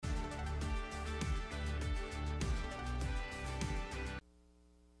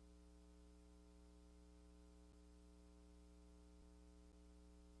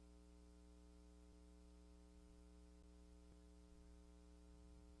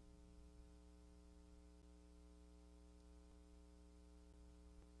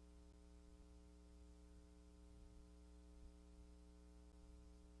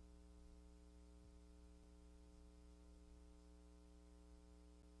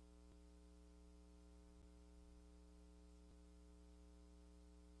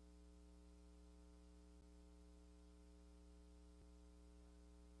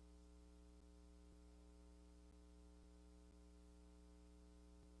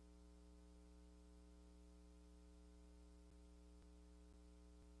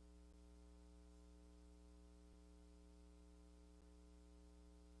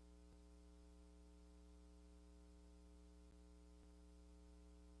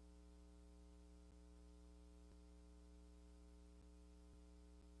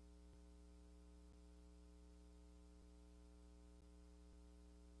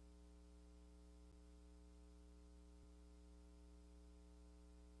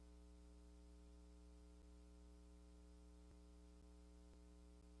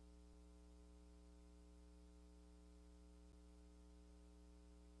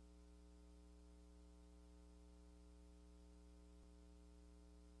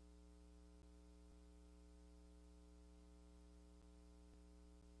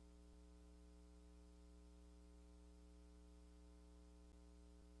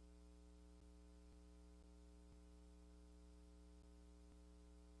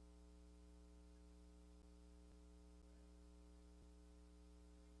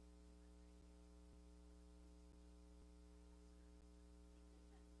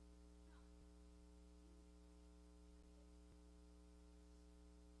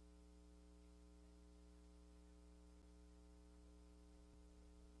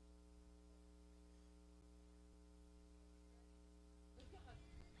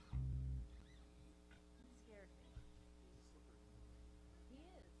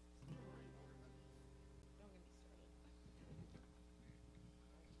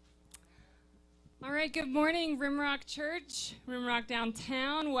right, good morning, Rimrock Church, Rimrock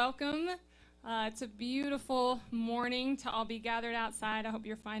Downtown. Welcome. It's a beautiful morning to all be gathered outside. I hope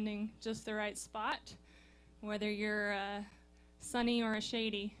you're finding just the right spot, whether you're sunny or a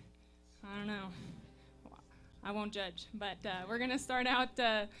shady. I don't know. I won't judge, but we're going to start out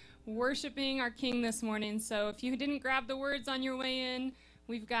worshiping our King this morning. So if you didn't grab the words on your way in,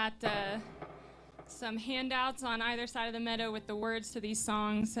 we've got some handouts on either side of the meadow with the words to these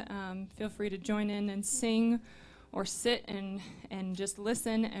songs. Feel free to join in and sing or sit and just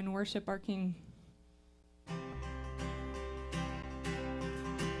listen and worship our King.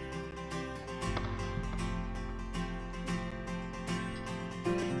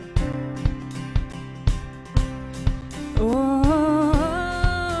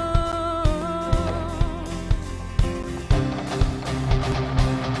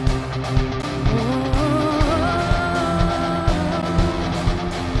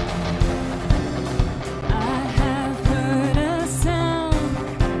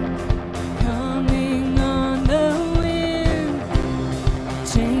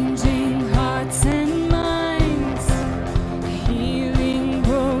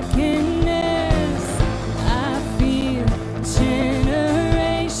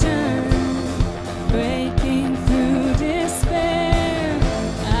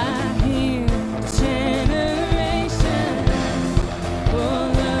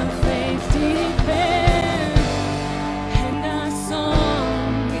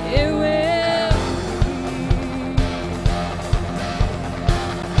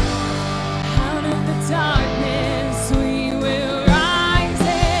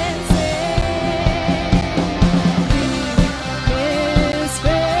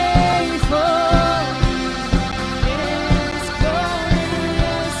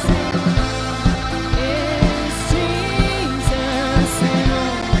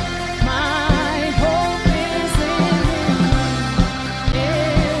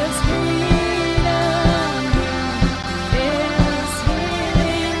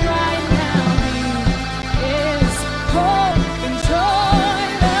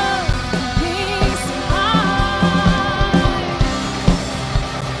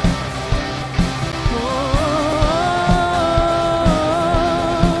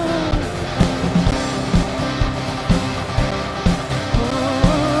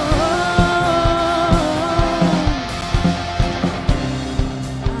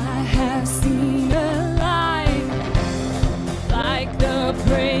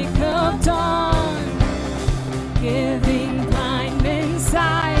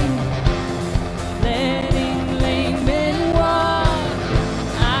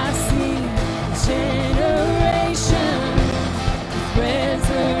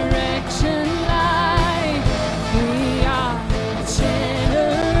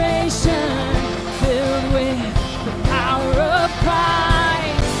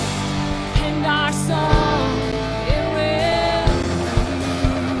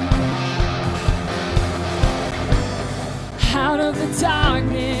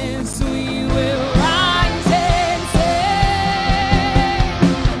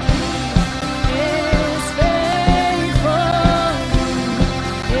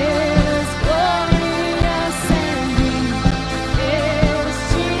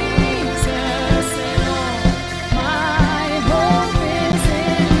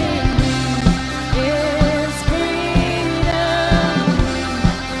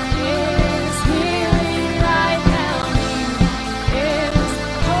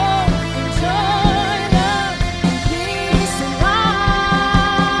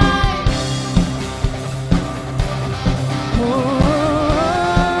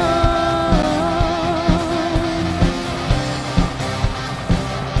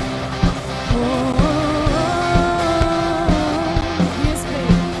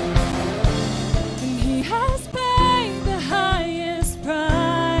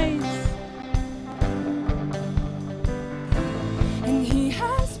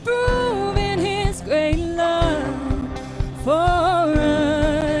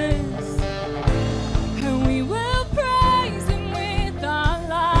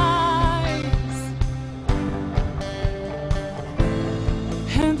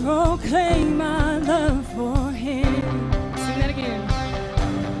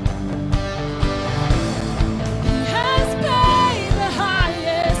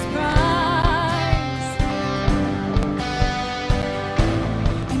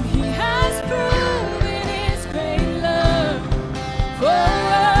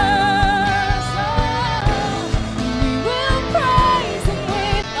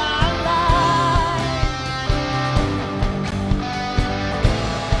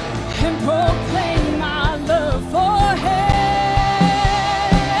 And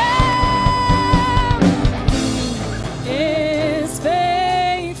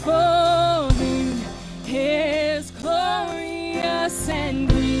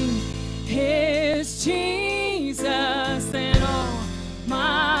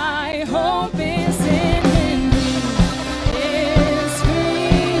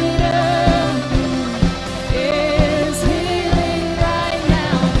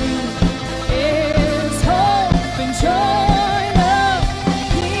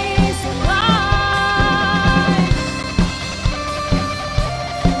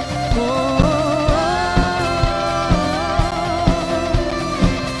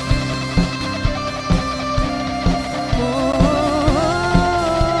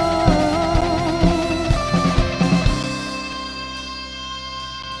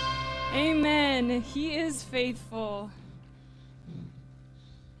Amen. He is faithful.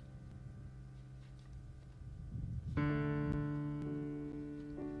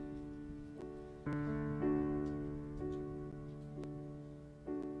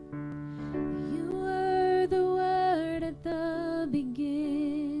 You were the Word at the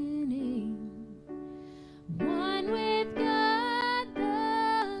beginning, one with God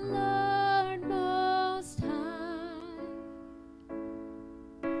the Lord Most High.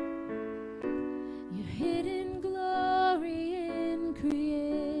 Your hidden glory in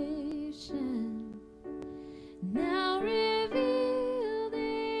creation, now revealed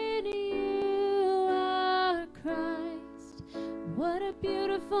in you are Christ. What a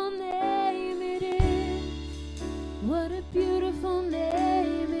beautiful name it is. What a beautiful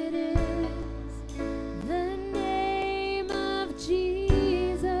name it is. The name of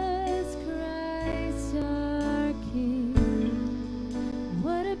Jesus Christ our King.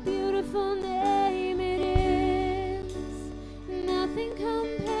 What a beautiful name it is. Nothing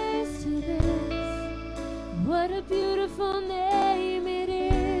compares to this. What a beautiful name it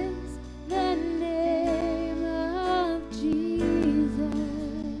is. The name of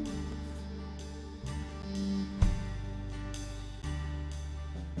Jesus.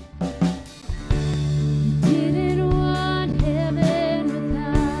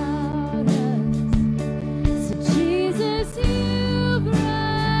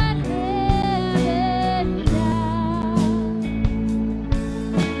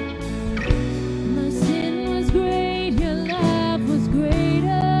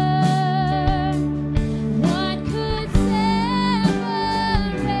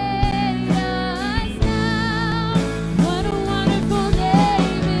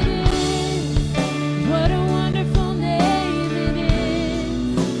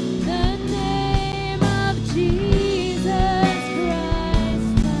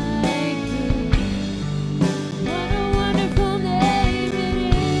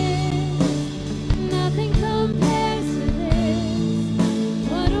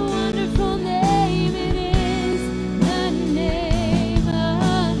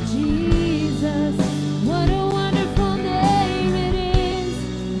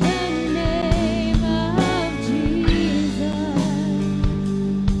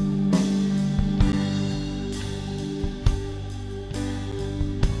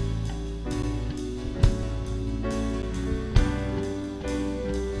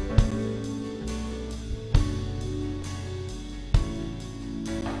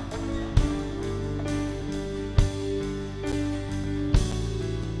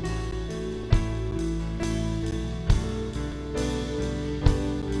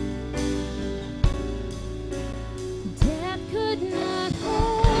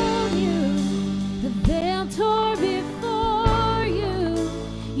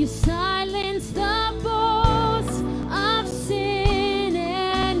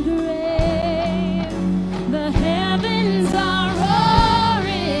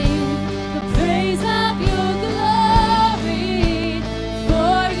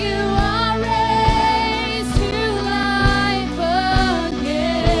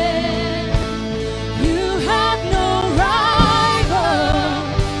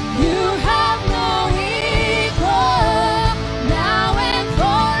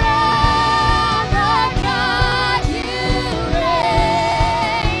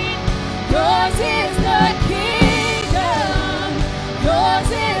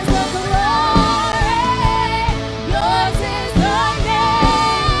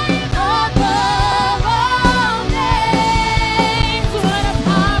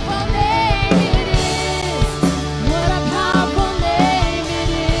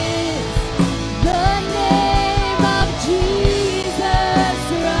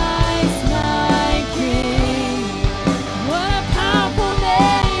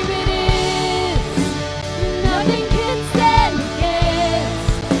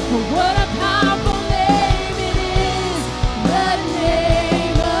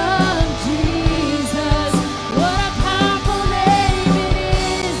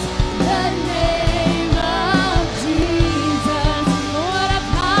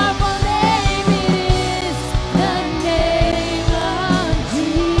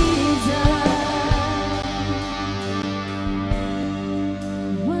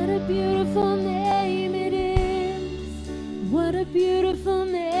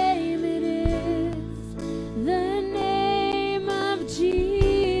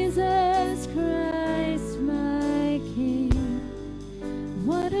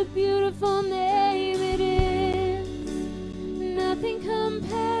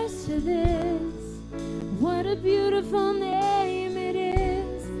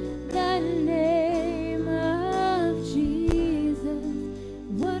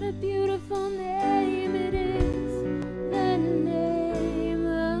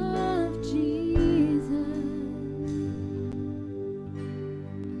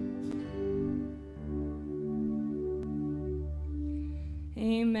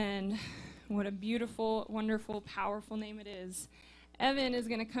 Amen. What a beautiful, wonderful, powerful name it is. Evan is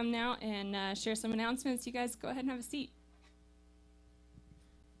going to come now and share some announcements. You guys go ahead and have a seat.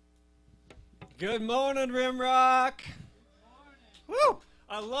 Good morning, Rimrock. Woo!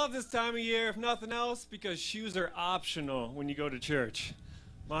 I love this time of year, if nothing else, because shoes are optional when you go to church.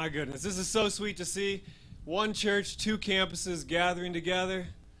 My goodness, this is so sweet to see. One church, two campuses gathering together.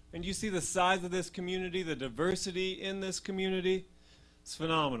 And you see the size of this community, the diversity in this community. It's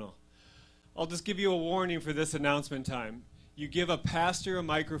phenomenal. I'll just give you a warning for this announcement time. You give a pastor a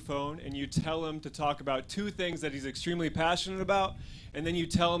microphone and you tell him to talk about two things that he's extremely passionate about, and then you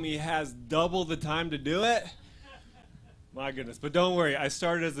tell him he has double the time to do it. My goodness. But don't worry, I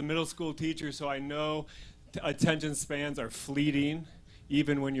started as a middle school teacher, so I know attention spans are fleeting,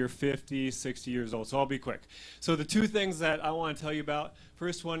 even when you're 50, 60 years old. So I'll be quick. So the two things that I want to tell you about,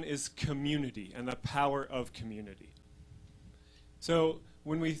 first one is community and the power of community. So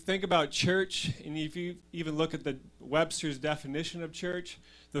when we think about church, and if you even look at the Webster's definition of church,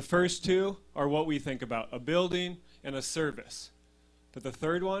 the first two are what we think about, a building and a service. But the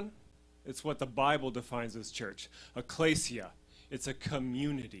third one, it's what the Bible defines as church, ecclesia. It's a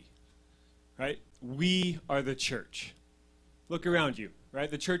community, right? We are the church. Look around you,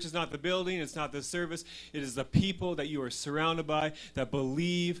 right? The church is not the building, it's not the service. It is the people that you are surrounded by that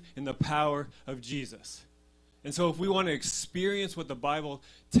believe in the power of Jesus. And so if we want to experience what the Bible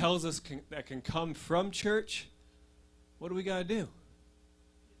tells us that can come from church, what do we got to do?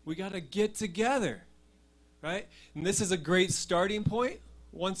 We got to get together, right? And this is a great starting point.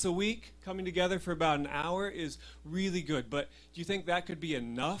 Once a week, coming together for about an hour is really good. But do you think that could be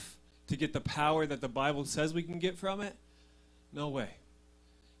enough to get the power that the Bible says we can get from it? No way.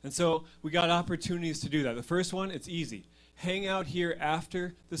 And so we got opportunities to do that. The first one, it's easy. Hang out here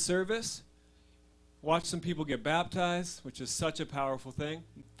after the service. Watch some people get baptized, which is such a powerful thing,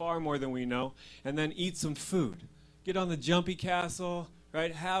 far more than we know. And then eat some food. Get on the jumpy castle,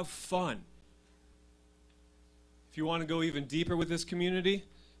 right? Have fun. If you want to go even deeper with this community,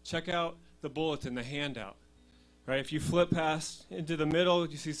 check out the bulletin, the handout. Right? If you flip past into the middle,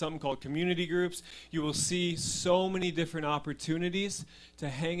 you see something called community groups. You will see so many different opportunities to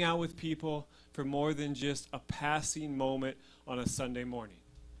hang out with people for more than just a passing moment on a Sunday morning.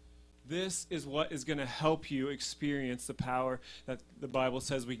 This is what is going to help you experience the power that the Bible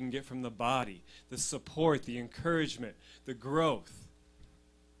says we can get from the body, the support, the encouragement, the growth.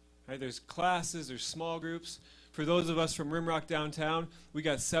 Right? There's classes, there's small groups. For those of us from Rimrock downtown, we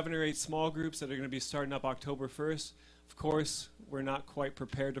got 7 or 8 small groups that are going to be starting up October 1st. Of course, we're not quite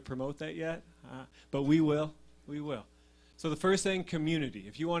prepared to promote that yet, but we will. We will. So the first thing, community.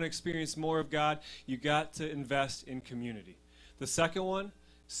 If you want to experience more of God, you got to invest in community. The second one,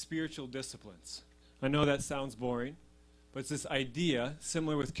 spiritual disciplines. I know that sounds boring, but it's this idea,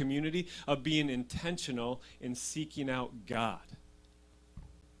 similar with community, of being intentional in seeking out God.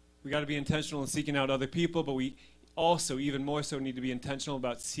 We got to be intentional in seeking out other people, but we also, even more so, need to be intentional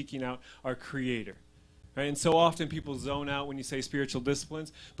about seeking out our Creator. Right? And so often people zone out when you say spiritual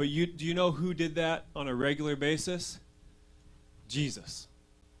disciplines, but do you know who did that on a regular basis? Jesus,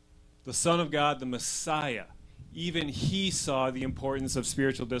 the Son of God, the Messiah. Even he saw the importance of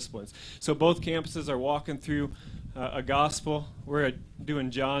spiritual disciplines. So both campuses are walking through a gospel. We're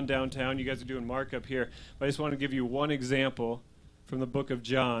doing John downtown. You guys are doing Mark up here. But I just want to give you one example from the book of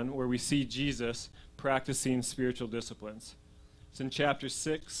John where we see Jesus practicing spiritual disciplines. It's in chapter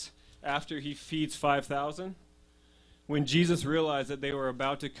 6, after he feeds 5,000. When Jesus realized that they were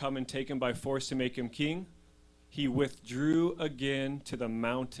about to come and take him by force to make him king, he withdrew again to the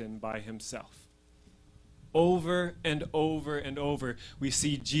mountain by himself. Over and over and over, we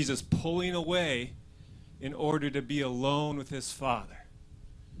see Jesus pulling away in order to be alone with his Father.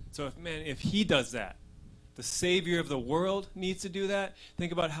 So if he does that, the Savior of the world needs to do that,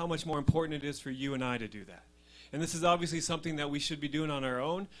 think about how much more important it is for you and I to do that. And this is obviously something that we should be doing on our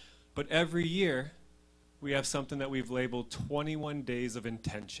own, but every year we have something that we've labeled 21 days of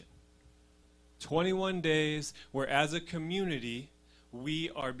intention. 21 days where as a community we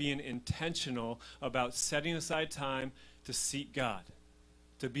are being intentional about setting aside time to seek God,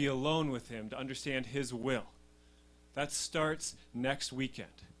 to be alone with him, to understand his will. That starts next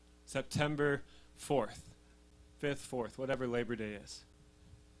weekend, September 4th. 5th, 4th, whatever Labor Day is.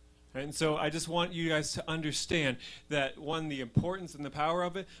 And so I just want you guys to understand that, one, the importance and the power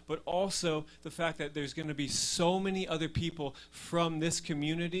of it, but also the fact that there's going to be so many other people from this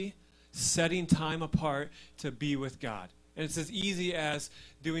community setting time apart to be with God. And it's as easy as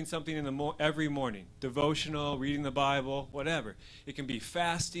doing something in every morning, devotional, reading the Bible, whatever. It can be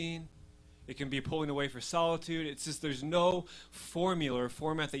fasting. It can be pulling away for solitude. It's just there's no formula or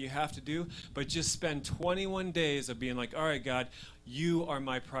format that you have to do, but just spend 21 days of being like, all right, God, you are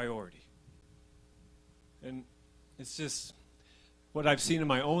my priority. And it's just what I've seen in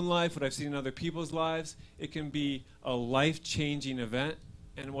my own life, what I've seen in other people's lives. It can be a life-changing event.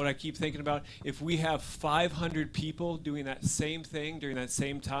 And what I keep thinking about, if we have 500 people doing that same thing during that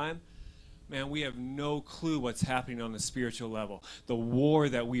same time, man, we have no clue what's happening on the spiritual level. The war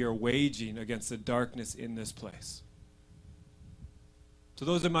that we are waging against the darkness in this place. So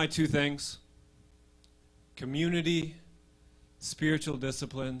those are my two things. Community, spiritual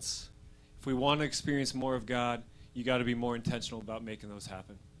disciplines. If we want to experience more of God, you got to be more intentional about making those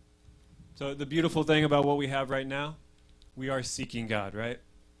happen. So the beautiful thing about what we have right now, we are seeking God, right?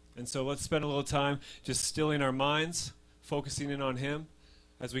 And so let's spend a little time just stilling our minds, focusing in on Him,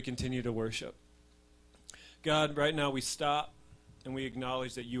 as we continue to worship. God, right now we stop and we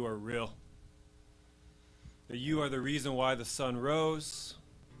acknowledge that you are real. That you are the reason why the sun rose.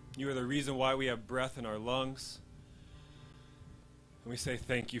 You are the reason why we have breath in our lungs. And we say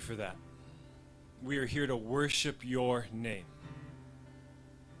thank you for that. We are here to worship your name.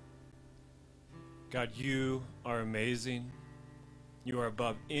 God, you are amazing. You are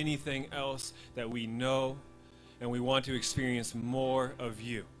above anything else that we know. And we want to experience more of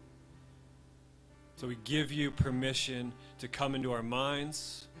you. So we give you permission to come into our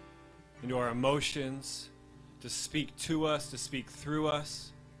minds, into our emotions, to speak to us, to speak through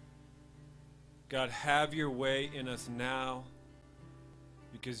us. God, have your way in us now,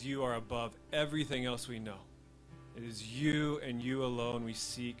 because you are above everything else we know. It is you and you alone we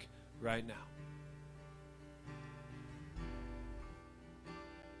seek right now.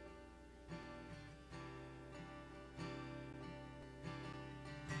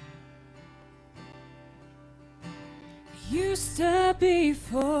 You step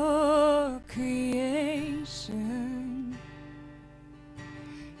before creation,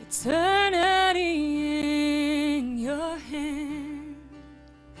 eternity in your hand.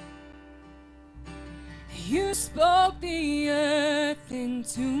 You spoke the earth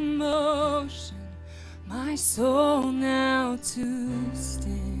into motion, my soul now to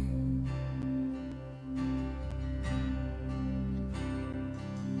stand.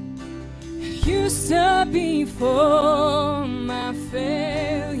 You stood before my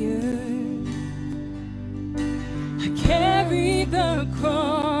failure. I carried the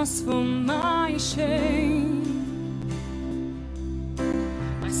cross for my shame.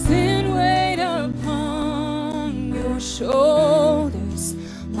 My sin weighed upon your shoulders,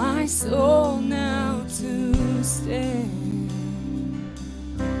 my soul now to stand.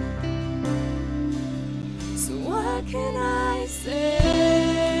 So what can I say?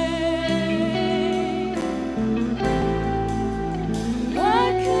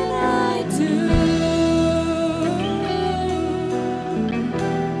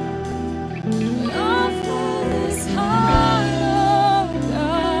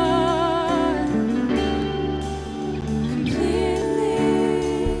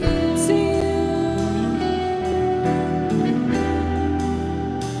 See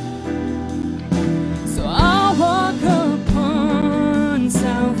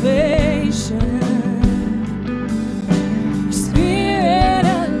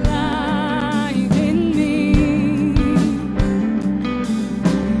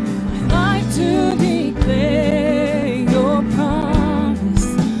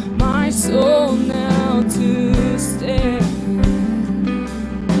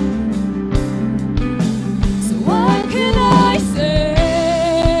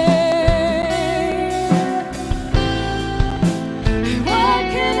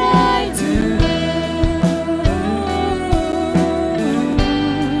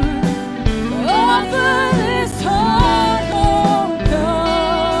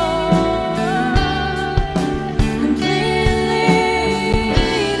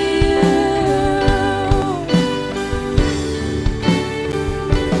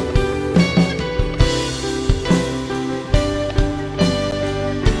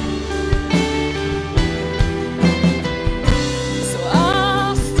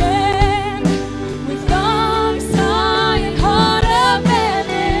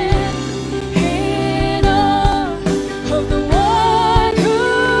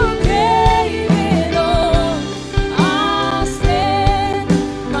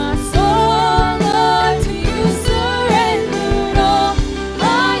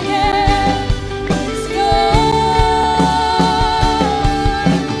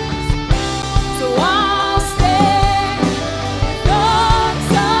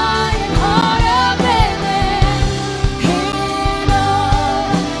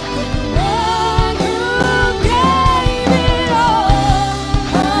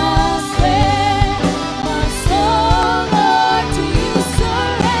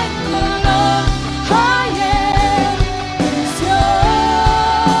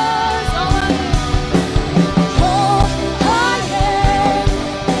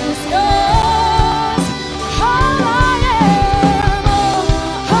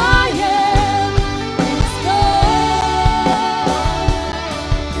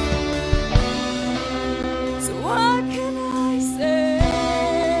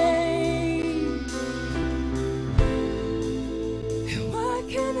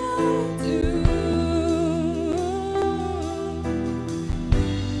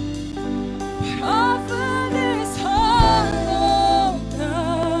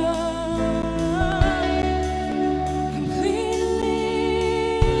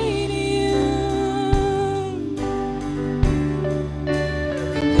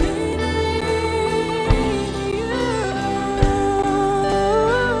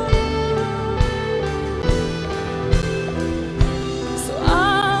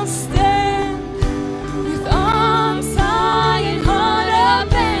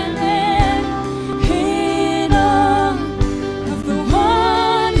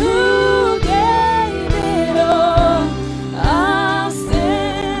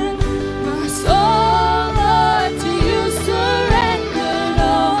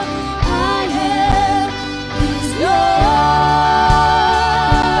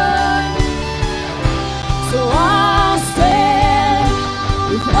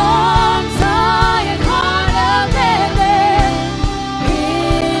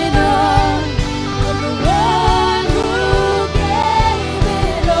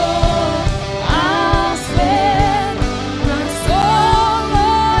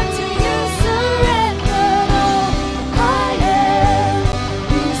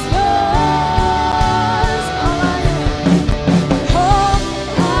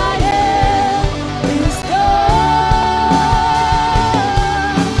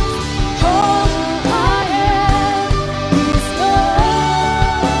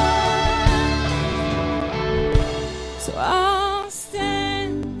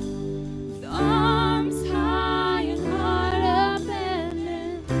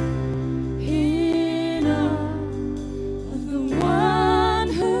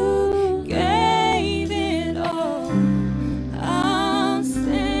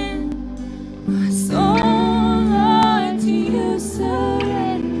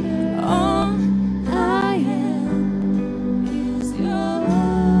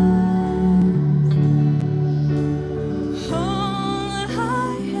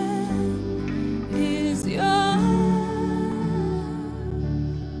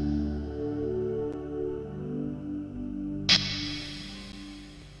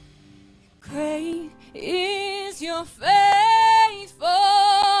your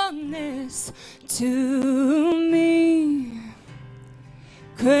faithfulness to me.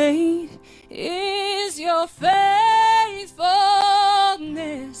 Great is your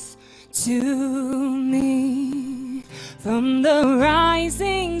faithfulness to me. From the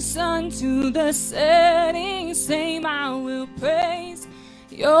rising sun to the setting same, I will praise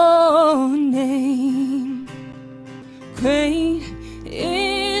your name. Great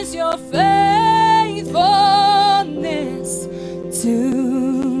is your faithfulness to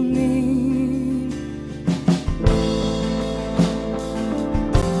me.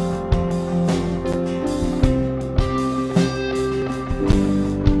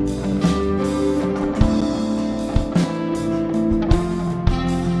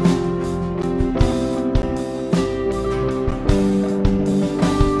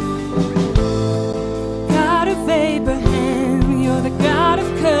 God of Abraham, you're the God of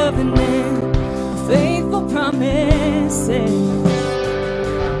covenant, faithful promises.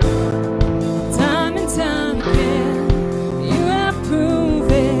 Time and time again, you have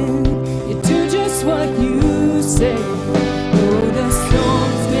proven you do just what you say. Though the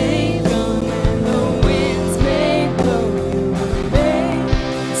storms may come and the winds may blow, you remain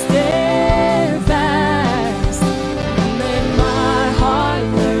steadfast. And let my heart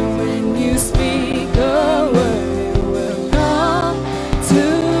learn when you speak a word, it will come to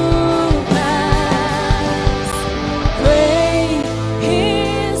pass. Great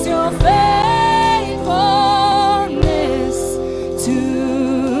is your faithfulness to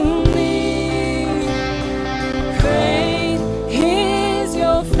me. Great is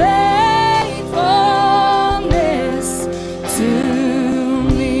your faithfulness to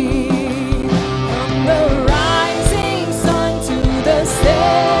me. From the rising sun to the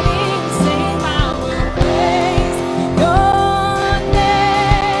setting same, I will praise your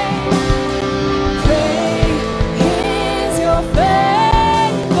name. Great is your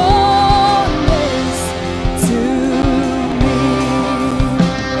faithfulness to me.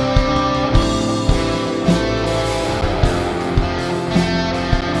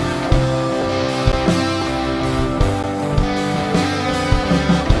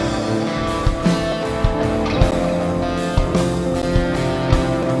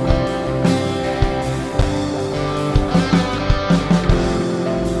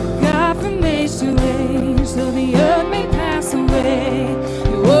 God from age to age, though the earth may pass away,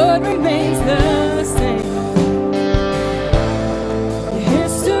 your word remains the same. Your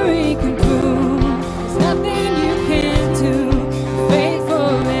history can prove there's nothing you can't do.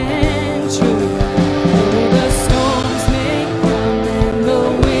 Faithful and true. Though the storms may come and the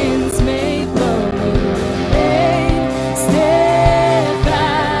winds may blow, you remain steadfast.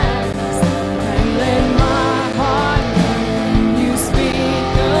 And let my heart learn when you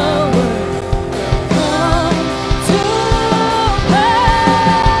speak a word, come to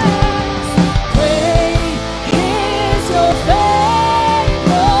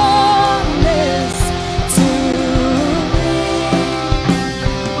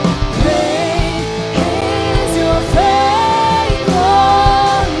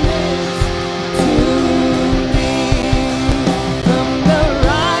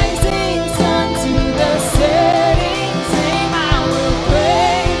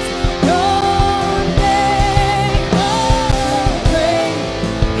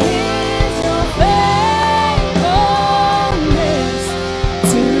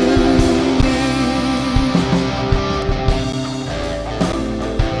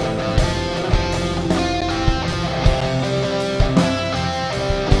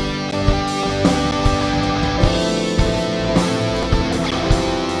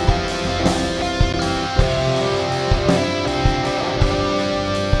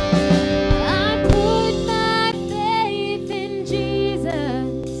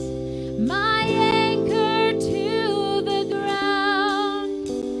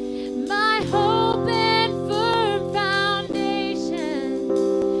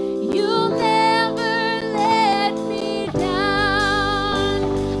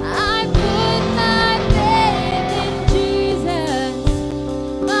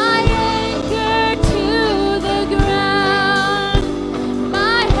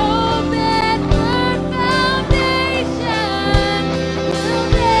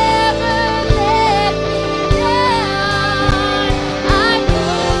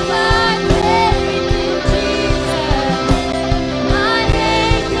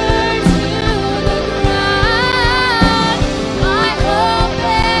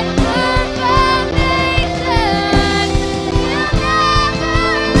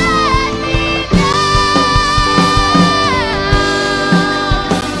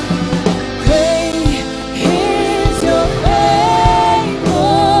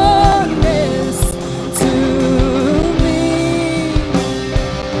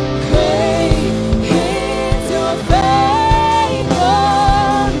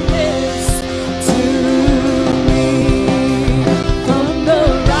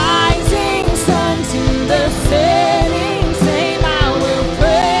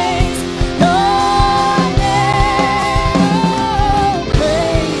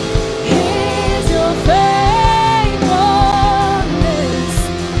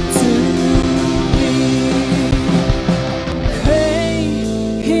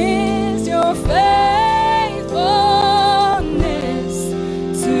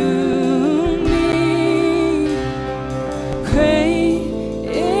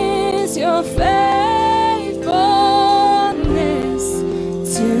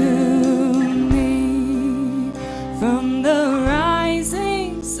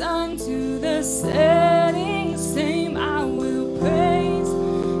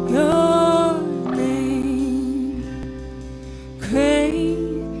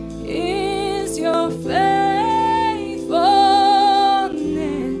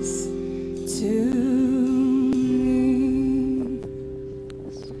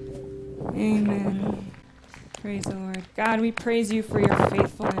God, we praise you for your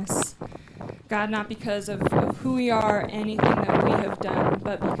faithfulness. God, not because of who we are, anything that we have done,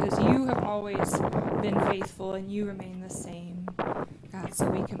 but because you have always been faithful and you remain the same. God, so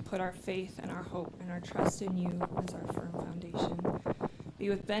we can put our faith and our hope and our trust in you as our firm foundation. Be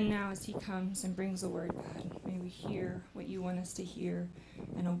with Ben now as he comes and brings the word, God. May we hear what you want us to hear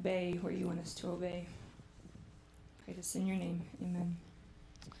and obey what you want us to obey. Pray this in your name. Amen.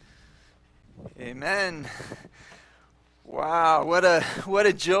 Amen. Wow, what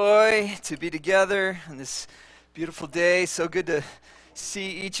a joy to be together on this beautiful day. So good to see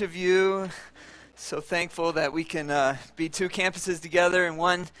each of you. So thankful that we can be two campuses together in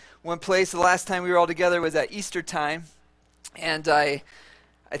one place. The last time we were all together was at Easter time. And I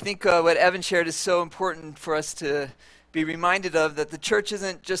think what Evan shared is so important for us to be reminded of, that the church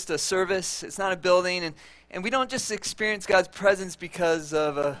isn't just a service. It's not a building. And we don't just experience God's presence because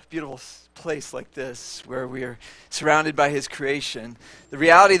of a beautiful place like this where we are surrounded by his creation. The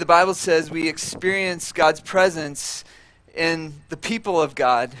reality, the Bible says, we experience God's presence in the people of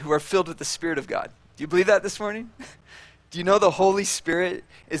God who are filled with the Spirit of God. Do you believe that this morning? Do you know the Holy Spirit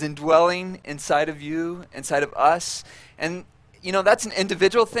is indwelling inside of you, inside of us? And you know, that's an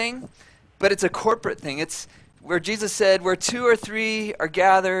individual thing, but it's a corporate thing. It's where Jesus said, where 2 or 3 are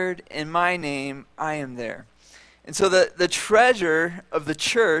gathered in my name, I am there. And so the treasure of the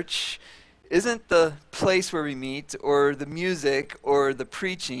church isn't the place where we meet or the music or the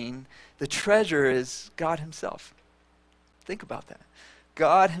preaching. The treasure is God himself. Think about that.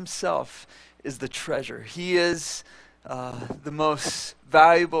 God himself is the treasure. He is the most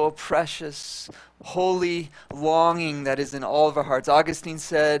valuable, precious, holy longing that is in all of our hearts. Augustine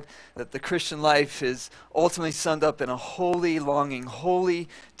said that the Christian life is ultimately summed up in a holy longing, holy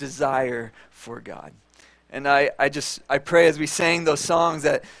desire for God. And I pray as we sang those songs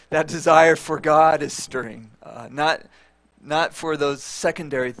that desire for God is stirring. Not for those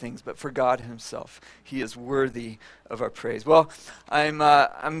secondary things, but for God himself. He is worthy of our praise. Well,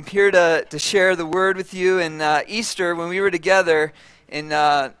 I'm here to share the word with you. And Easter, when we were together in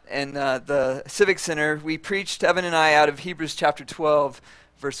the Civic Center, we preached, Evan and I, out of Hebrews chapter 12,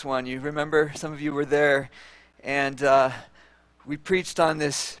 verse 1. You remember? Some of you were there. And we preached on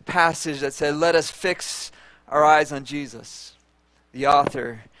this passage that said, let us fix our eyes on Jesus, the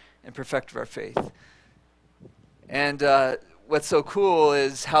author and perfecter of our faith. And what's so cool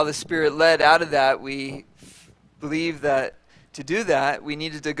is how the Spirit led out of that. We believe that to do that, we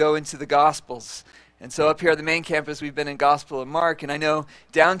needed to go into the Gospels. And so up here at the main campus, we've been in Gospel of Mark. And I know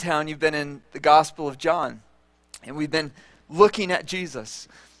downtown, you've been in the Gospel of John. And we've been looking at Jesus.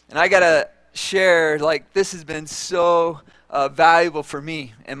 And I got to share, this has been so valuable for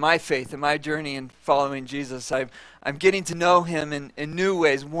me and my faith and my journey in following Jesus. I'm getting to know him in new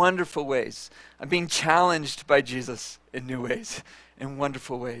ways, wonderful ways. I'm being challenged by Jesus in new ways, in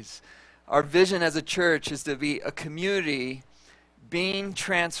wonderful ways. Our vision as a church is to be a community being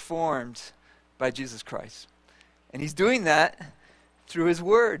transformed by Jesus Christ. And he's doing that through his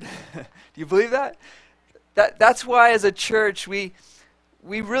word. Do you believe that? That's why as a church we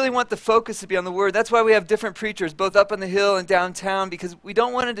really want the focus to be on the word. That's why we have different preachers, both up on the hill and downtown, because we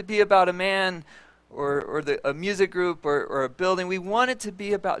don't want it to be about a man or a music group or a building. We want it to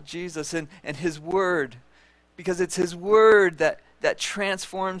be about Jesus and his word, because it's his word that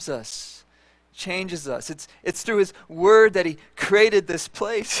transforms us, changes us. It's through his word that he created this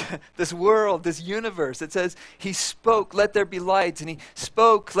place, this world, this universe. It says he spoke, let there be light, and he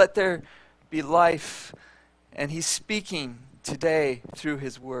spoke, let there be life. And he's speaking today through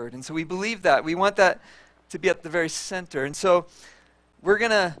his word. And so we believe that. We want that to be at the very center. And so we're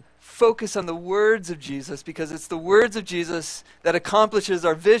going to focus on the words of Jesus, because it's the words of Jesus that accomplishes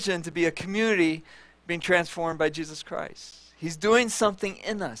our vision to be a community being transformed by Jesus Christ. He's doing something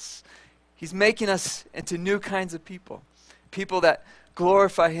in us. He's making us into new kinds of people. People that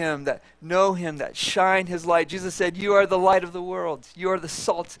glorify him, that know him, that shine his light. Jesus said, you are the light of the world. You are the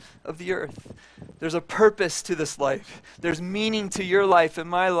salt of the earth. There's a purpose to this life. There's meaning to your life and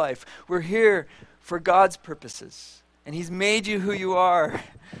my life. We're here for God's purposes. And he's made you who you are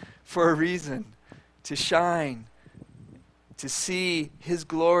for a reason, to shine, to see his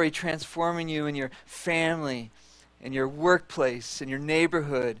glory transforming you in your family, in your workplace, in your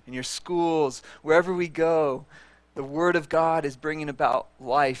neighborhood, in your schools, wherever we go. The word of God is bringing about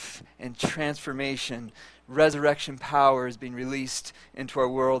life and transformation. Resurrection power is being released into our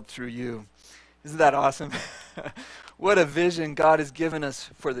world through you. Isn't that awesome? What a vision God has given us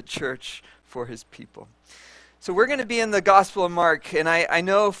for the church, for his people. So we're going to be in the Gospel of Mark, and I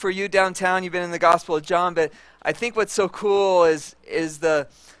know for you downtown, you've been in the Gospel of John, but I think what's so cool is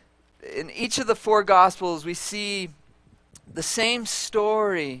in each of the 4 Gospels, we see the same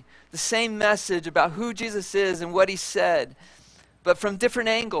story, the same message about who Jesus is and what he said, but from different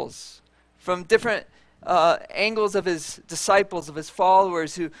angles, from different angles of his disciples, of his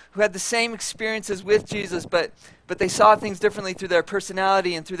followers who had the same experiences with Jesus, but they saw things differently through their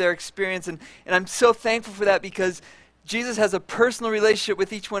personality and through their experience. And I'm so thankful for that, because Jesus has a personal relationship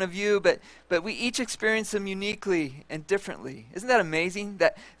with each one of you, but we each experience him uniquely and differently. Isn't that amazing?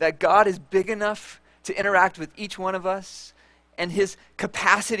 That God is big enough to interact with each one of us, and his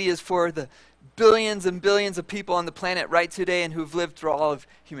capacity is for the billions and billions of people on the planet right today and who've lived through all of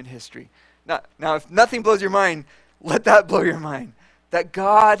human history. Now, if nothing blows your mind, let that blow your mind. That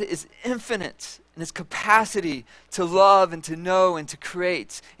God is infinite in his capacity to love and to know and to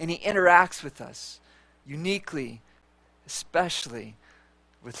create, and he interacts with us uniquely, especially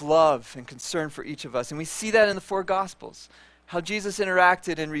with love and concern for each of us. And we see that in the four Gospels, how Jesus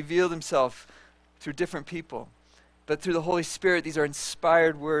interacted and revealed himself through different people. But through the Holy Spirit, these are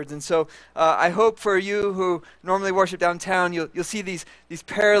inspired words. And so I hope for you who normally worship downtown, you'll see these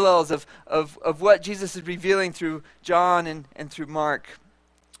parallels of what Jesus is revealing through John and through Mark.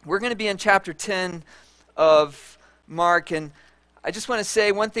 We're going to be in chapter 10 of Mark. And I just want to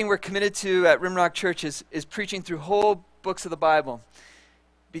say one thing we're committed to at Rimrock Church is preaching through whole books of the Bible.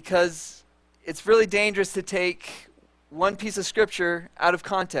 Because it's really dangerous to take one piece of scripture out of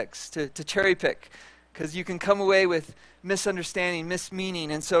context, to cherry pick. Because you can come away with misunderstanding,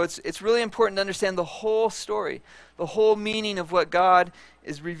 mismeaning. And so it's really important to understand the whole story, the whole meaning of what God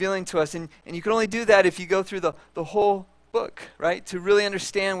is revealing to us. And you can only do that if you go through the whole book, right? To really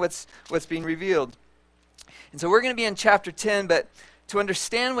understand what's being revealed. And so we're going to be in chapter 10, but to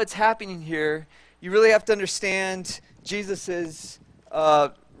understand what's happening here, you really have to understand Jesus'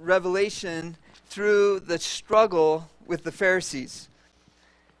 revelation through the struggle with the Pharisees.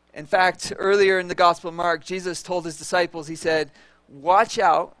 In fact, earlier in the Gospel of Mark, Jesus told his disciples, he said, watch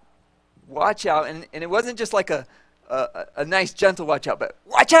out, and it wasn't just like a nice, gentle watch out, but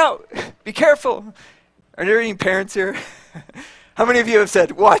watch out, be careful. Are there any parents here? How many of you have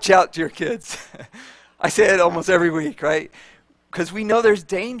said, watch out to your kids? I say it almost every week, right? Because we know there's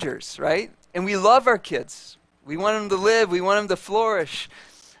dangers, right? And we love our kids. We want them to live, we want them to flourish.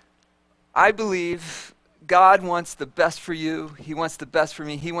 I believe God wants the best for you. He wants the best for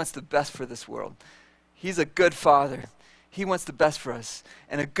me. He wants the best for this world. He's a good father. He wants the best for us.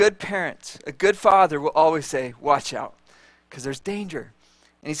 And a good parent, a good father will always say, watch out, because there's danger.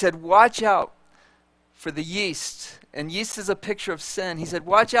 And he said, watch out for the yeast. And yeast is a picture of sin. He said,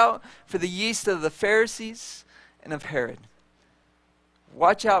 watch out for the yeast of the Pharisees and of Herod.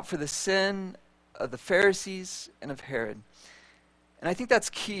 Watch out for the sin of the Pharisees and of Herod. And I think that's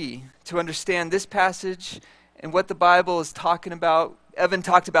key to understand this passage and what the Bible is talking about. Evan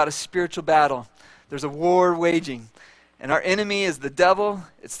talked about a spiritual battle. There's a war waging. And our enemy is the devil,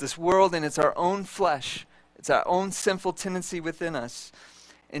 it's this world, and it's our own flesh. It's our own sinful tendency within us.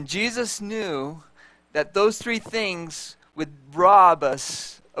 And Jesus knew that those three things would rob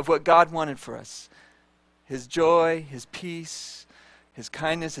us of what God wanted for us. His joy, his peace, his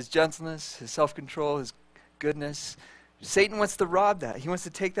kindness, his gentleness, his self-control, his goodness. Satan wants to rob that. He wants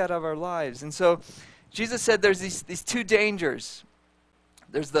to take that out of our lives. And so Jesus said there's these two dangers.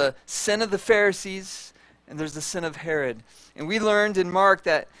 There's the sin of the Pharisees and there's the sin of Herod. And we learned in Mark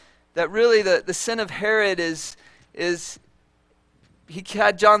that really the sin of Herod is he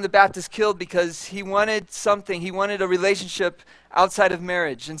had John the Baptist killed because he wanted something. He wanted a relationship outside of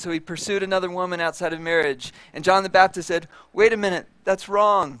marriage. And so he pursued another woman outside of marriage. And John the Baptist said, wait a minute, that's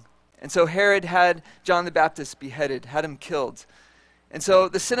wrong. And so Herod had John the Baptist beheaded, had him killed. And so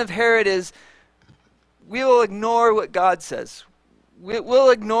the sin of Herod is we will ignore what God says. We'll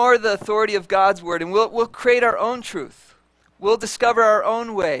ignore the authority of God's word, and we'll create our own truth. We'll discover our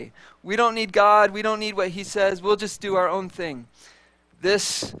own way. We don't need God. We don't need what he says. We'll just do our own thing.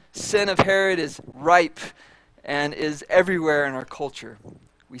 This sin of Herod is ripe and is everywhere in our culture.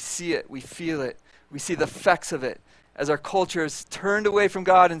 We see it. We feel it. We see the effects of it as our culture has turned away from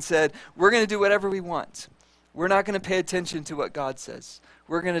God and said, we're going to do whatever we want. We're not going to pay attention to what God says.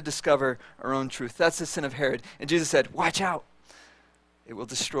 We're going to discover our own truth. That's the sin of Herod. And Jesus said, watch out. It will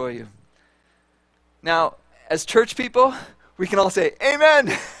destroy you. Now, as church people, we can all say,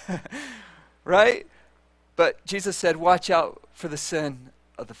 amen, right? But Jesus said, watch out for the sin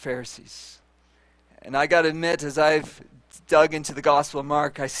of the Pharisees. And I got to admit, as I've dug into the Gospel of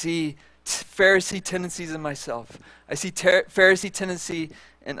Mark, I see Pharisee tendencies in myself. I see Pharisee tendency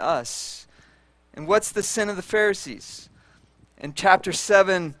in us. And what's the sin of the Pharisees? In chapter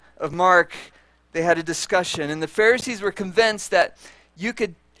 7 of Mark, they had a discussion. And the Pharisees were convinced that you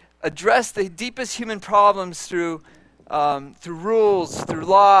could address the deepest human problems through through rules, through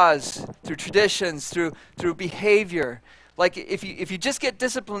laws, through traditions, through behavior. Like if you just get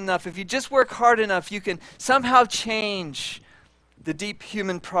disciplined enough, if you just work hard enough, you can somehow change the deep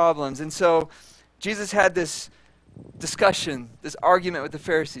human problems. And so Jesus had this discussion, this argument with the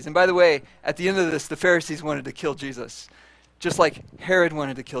Pharisees. And by the way, at the end of this, the Pharisees wanted to kill Jesus, just like Herod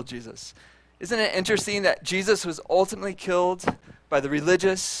wanted to kill Jesus. Isn't it interesting that Jesus was ultimately killed by the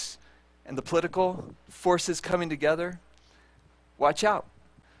religious and the political forces coming together? Watch out.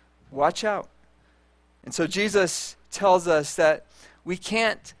 Watch out. And so Jesus tells us that we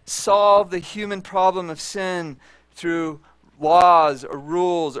can't solve the human problem of sin through laws or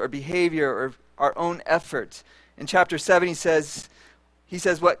rules or behavior or our own effort. In chapter 7, he says,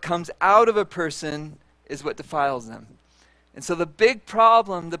 what comes out of a person is what defiles them. And so the big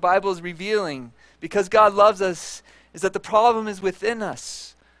problem the Bible is revealing, because God loves us, is that the problem is within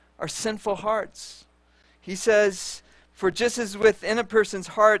us, our sinful hearts. He says, for just as within a person's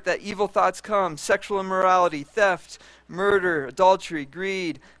heart that evil thoughts come, sexual immorality, theft, murder, adultery,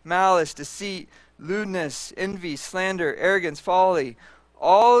 greed, malice, deceit, lewdness, envy, slander, arrogance, folly,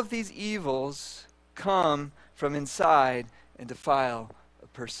 all of these evils come from inside and defile a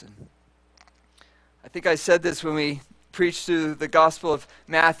person. I think I said this when we preached through the Gospel of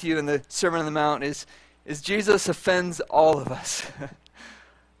Matthew and the Sermon on the Mount, is Jesus offends all of us.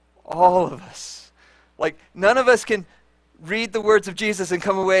 All of us. Like, none of us can read the words of Jesus and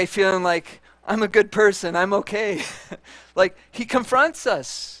come away feeling like, I'm a good person, I'm okay. Like, he confronts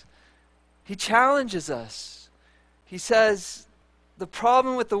us. He challenges us. He says, the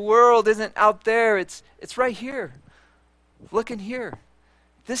problem with the world isn't out there, it's right here. Look in here.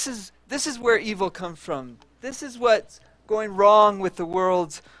 This is where evil comes from. This is what's going wrong with the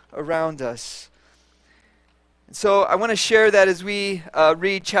world around us. And so I want to share that as we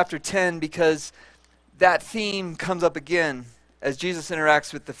read chapter 10, because that theme comes up again as Jesus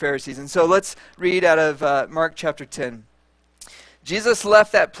interacts with the Pharisees. And so let's read out of Mark chapter 10. Jesus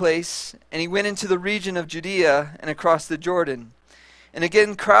left that place, and he went into the region of Judea and across the Jordan. And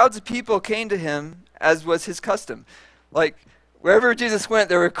again, crowds of people came to him, as was his custom. Like, wherever Jesus went,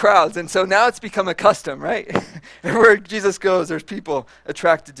 there were crowds. And so now it's become a custom, right? Everywhere Jesus goes, there's people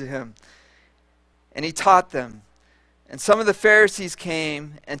attracted to him. And he taught them. And some of the Pharisees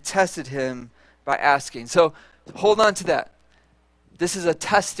came and tested him by asking. So hold on to that. This is a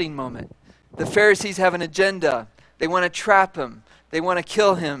testing moment. The Pharisees have an agenda. They want to trap him. They want to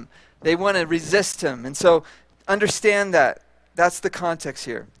kill him. They want to resist him. And so understand that. That's the context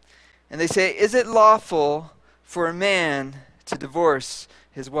here. And they say, is it lawful for a man to divorce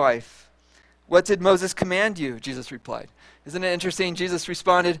his wife? What did Moses command you? Jesus replied. Isn't it interesting? Jesus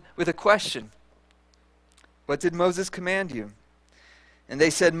responded with a question. What did Moses command you? And they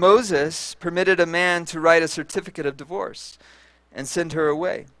said, Moses permitted a man to write a certificate of divorce and send her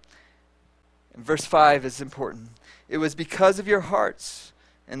away. And verse 5 is important. It was because of your hearts,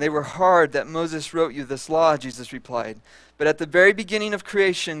 and they were hard, that Moses wrote you this law, Jesus replied. But at the very beginning of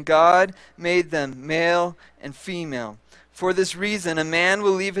creation, God made them male and female. For this reason, a man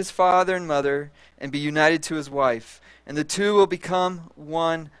will leave his father and mother and be united to his wife, and the two will become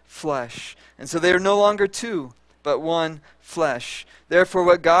one flesh. And so they are no longer two, but one flesh. Therefore,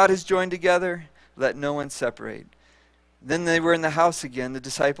 what God has joined together, let no one separate. Then they were in the house again. The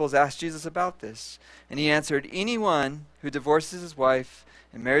disciples asked Jesus about this. And he answered, anyone who divorces his wife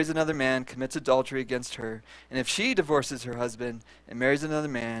and marries another man commits adultery against her. And if she divorces her husband and marries another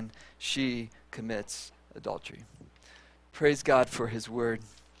man, she commits adultery. Praise God for his word.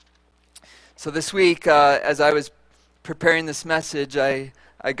 So this week, as I was preparing this message, I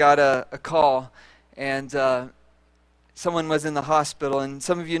got a call, and someone was in the hospital. And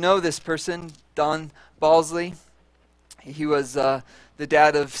some of you know this person, Don Balsley. He was the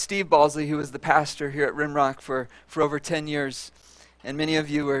dad of Steve Balsley, who was the pastor here at Rimrock for over 10 years. And many of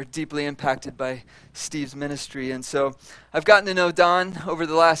you were deeply impacted by Steve's ministry. And so I've gotten to know Don over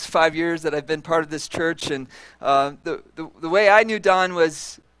the last 5 years that I've been part of this church. And the way I knew Don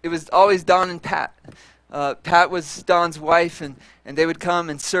was, it was always Don and Pat. Pat was Don's wife, and they would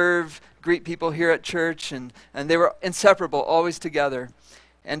come and serve, greet people here at church. And they were inseparable, always together.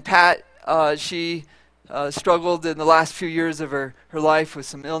 And Pat, she struggled in the last few years of her life with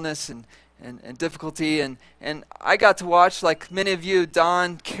some illness and difficulty, and I got to watch, like many of you,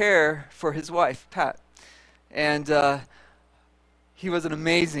 Don care for his wife, Pat. And he was an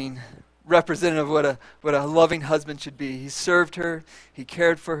amazing representative of what a loving husband should be. He served her, he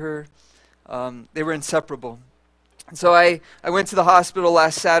cared for her. They were inseparable. And so I went to the hospital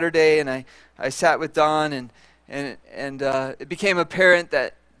last Saturday, and I sat with Don, and it became apparent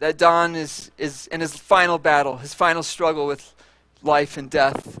that that Don is in his final battle, his final struggle with life and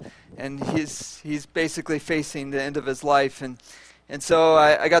death, and he's basically facing the end of his life, and so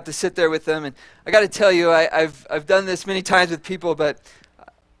I got to sit there with him, and I got to tell you, I've done this many times with people, but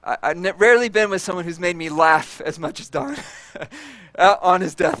I've rarely been with someone who's made me laugh as much as Don on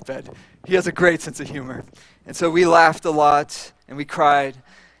his deathbed. He has a great sense of humor, and so we laughed a lot and we cried.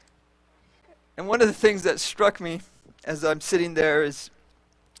 And one of the things that struck me as I'm sitting there is,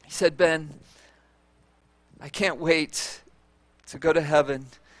 he said, "Ben, I can't wait to go to heaven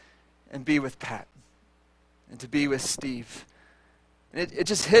and be with Pat and to be with Steve." And it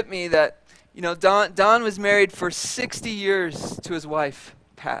just hit me that, Don was married for 60 years to his wife,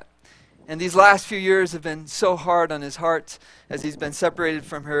 Pat. And these last few years have been so hard on his heart as he's been separated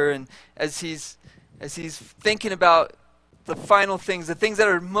from her, and as he's thinking about the final things, the things that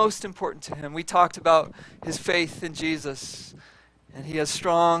are most important to him. We talked about his faith in Jesus, and he has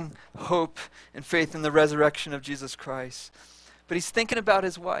strong hope and faith in the resurrection of Jesus Christ. But he's thinking about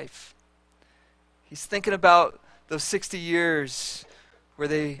his wife. He's thinking about those 60 years where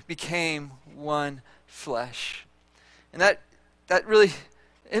they became one flesh. And that really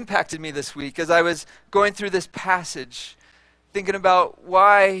impacted me this week as I was going through this passage, thinking about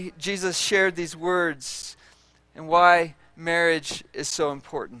why Jesus shared these words and why marriage is so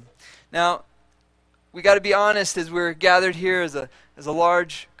important. Now, we got to be honest as we're gathered here as a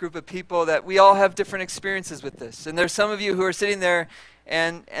large group of people, that we all have different experiences with this. And there's some of you who are sitting there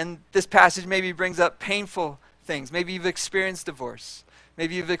and this passage maybe brings up painful things. Maybe you've experienced divorce.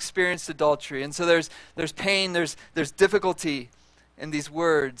 Maybe you've experienced adultery. And so there's pain, there's difficulty in these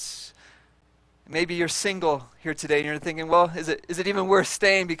words. Maybe you're single here today and you're thinking, well, is it even worth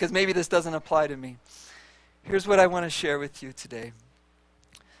staying because maybe this doesn't apply to me? Here's what I want to share with you today.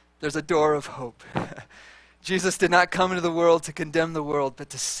 There's a door of hope. Jesus did not come into the world to condemn the world, but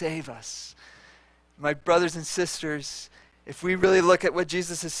to save us. My brothers and sisters, if we really look at what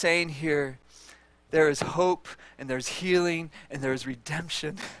Jesus is saying here, there is hope and there's healing and there's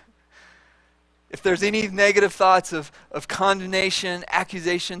redemption. If there's any negative thoughts of condemnation,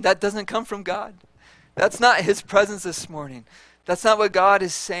 accusation, that doesn't come from God. That's not his presence this morning. That's not what God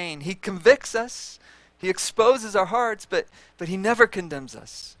is saying. He convicts us. He exposes our hearts, but he never condemns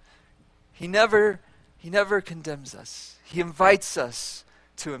us. He never condemns us. He invites us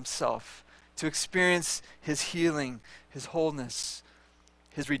to himself to experience his healing, his wholeness,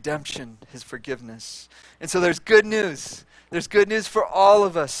 his redemption, his forgiveness. And so there's good news. There's good news for all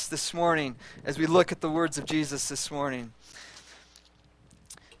of us this morning as we look at the words of Jesus this morning.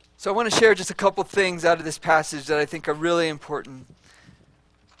 So I want to share just a couple things out of this passage that I think are really important.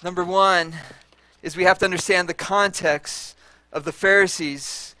 Number one is we have to understand the context of the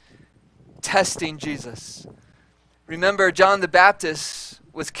Pharisees testing Jesus. Remember, John the Baptist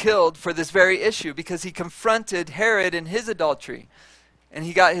was killed for this very issue because he confronted Herod in his adultery, and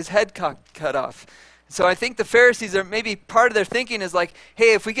he got his head cut off. So I think the Pharisees, are maybe part of their thinking is like,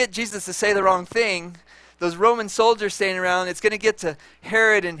 hey, if we get Jesus to say the wrong thing, those Roman soldiers staying around, it's going to get to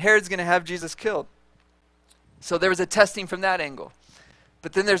Herod, and Herod's going to have Jesus killed. So there was a testing from that angle.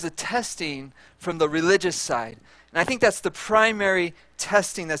 But then there's a testing from the religious side. And I think that's the primary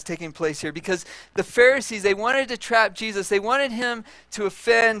testing that's taking place here, because the Pharisees, they wanted to trap Jesus. They wanted him to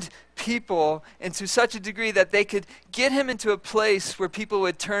offend people and to such a degree that they could get him into a place where people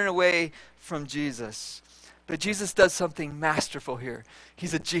would turn away from Jesus. But Jesus does something masterful here.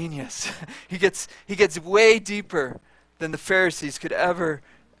 He's a genius. He gets way deeper than the Pharisees could ever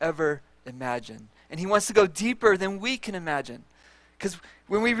imagine. And he wants to go deeper than we can imagine. Because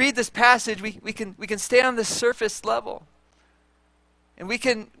when we read this passage, we can stay on the surface level. And we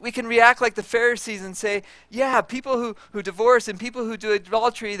can react like the Pharisees and say, yeah, people who divorce and people who do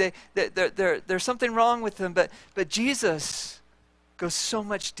adultery, there's something wrong with them. But Jesus goes so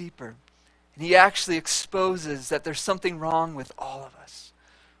much deeper. And he actually exposes that there's something wrong with all of us.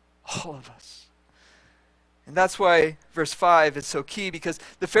 All of us. And that's why verse 5 is so key, because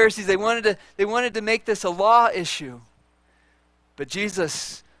the Pharisees, they wanted to make this a law issue. But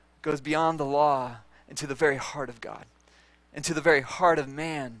Jesus goes beyond the law into the very heart of God, into the very heart of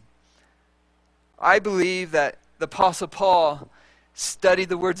man. I believe that the Apostle Paul studied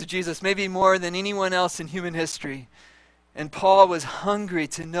the words of Jesus maybe more than anyone else in human history. And Paul was hungry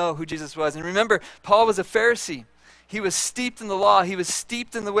to know who Jesus was. And remember, Paul was a Pharisee. He was steeped in the law. He was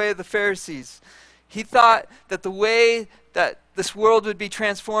steeped in the way of the Pharisees. He thought that the way that this world would be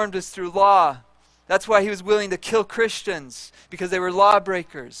transformed was through law. That's why he was willing to kill Christians, because they were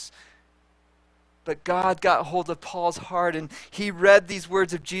lawbreakers. But God got hold of Paul's heart, and he read these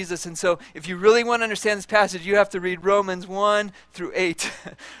words of Jesus. And so if you really want to understand this passage, you have to read Romans 1 through 8.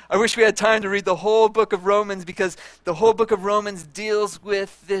 I wish we had time to read the whole book of Romans, because the whole book of Romans deals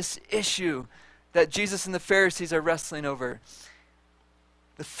with this issue that Jesus and the Pharisees are wrestling over.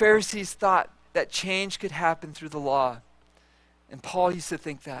 The Pharisees thought that change could happen through the law. And Paul used to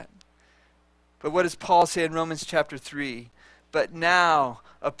think that. But what does Paul say in Romans chapter 3? But now,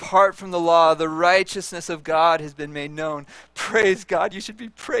 apart from the law, the righteousness of God has been made known. Praise God. You should be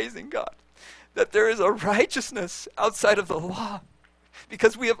praising God that there is a righteousness outside of the law,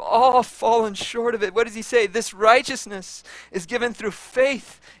 because we have all fallen short of it. What does he say? This righteousness is given through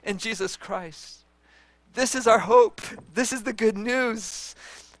faith in Jesus Christ. This is our hope. This is the good news,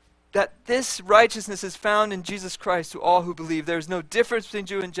 that this righteousness is found in Jesus Christ to all who believe. There is no difference between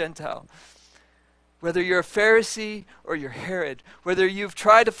Jew and Gentile. Whether you're a Pharisee or you're Herod, whether you've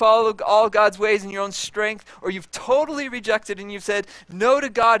tried to follow all God's ways in your own strength, or you've totally rejected and you've said no to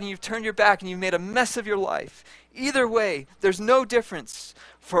God and you've turned your back and you've made a mess of your life. Either way, there's no difference,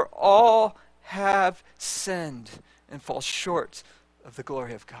 for all have sinned and fall short of the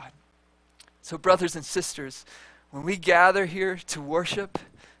glory of God. So brothers and sisters, when we gather here to worship,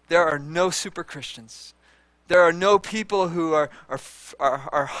 there are no super Christians. There are no people who are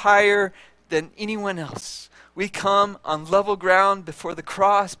higher than anyone else. We come on level ground before the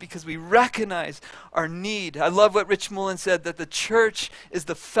cross because we recognize our need. I love what Rich Mullen said, that the church is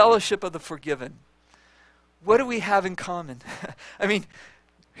the fellowship of the forgiven. What do we have in common? I mean,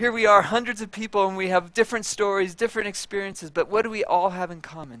 here we are, hundreds of people, and we have different stories, different experiences, but what do we all have in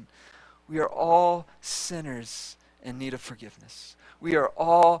common? We are all sinners in need of forgiveness. We are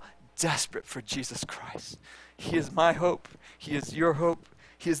all desperate for Jesus Christ. He is my hope. He is your hope.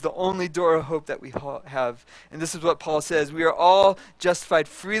 He is the only door of hope that we have. And this is what Paul says. We are all justified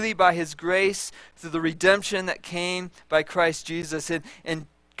freely by his grace through the redemption that came by Christ Jesus. And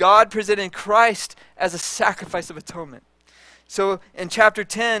God presented Christ as a sacrifice of atonement. So in chapter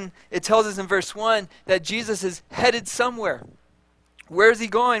 10, it tells us in verse 1 that Jesus is headed somewhere. Where is he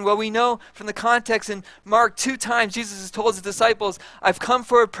going? Well, we know from the context in Mark 2 times Jesus has told his disciples, I've come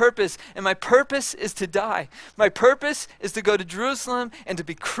for a purpose, and my purpose is to die. My purpose is to go to Jerusalem and to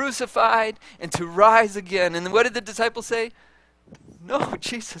be crucified and to rise again. And then what did the disciples say? No,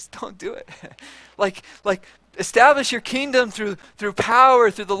 Jesus, don't do it. like establish your kingdom through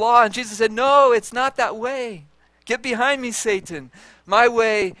power, through the law. And Jesus said, no, it's not that way. Get behind me, Satan. My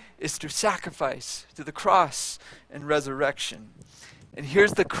way is through sacrifice, through the cross and resurrection. And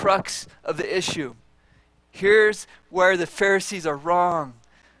here's the crux of the issue. Here's where the Pharisees are wrong.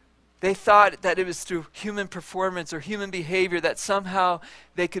 They thought that it was through human performance or human behavior that somehow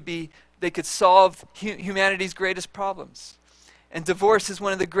they could solve humanity's greatest problems. And divorce is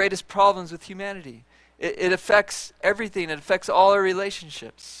one of the greatest problems with humanity. It affects everything. It affects all our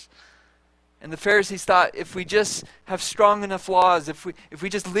relationships. And the Pharisees thought, if we just have strong enough laws, if we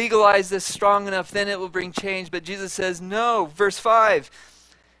just legalize this strong enough, then it will bring change. But Jesus says, no, verse 5,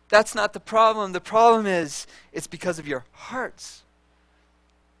 that's not the problem. The problem is, it's because of your hearts.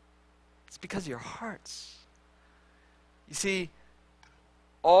 It's because of your hearts. You see,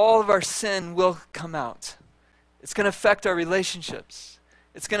 all of our sin will come out. It's going to affect our relationships.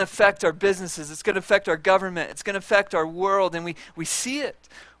 It's going to affect our businesses. It's going to affect our government. It's going to affect our world. And we see it.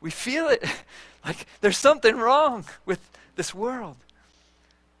 We feel it. Like there's something wrong with this world.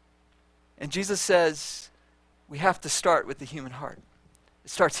 And Jesus says we have to start with the human heart. It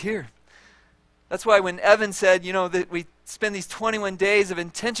starts here. That's why when Evan said, that we spend these 21 days of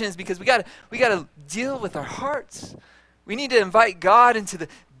intentions, because we got to deal with our hearts. We need to invite God into the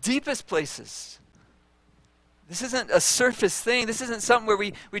deepest places. This isn't a surface thing. This isn't something where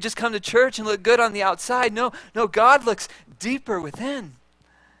we just come to church and look good on the outside. No, God looks deeper within.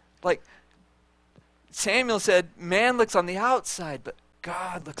 Like Samuel said, man looks on the outside, but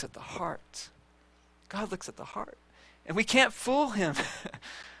God looks at the heart. God looks at the heart. And we can't fool him.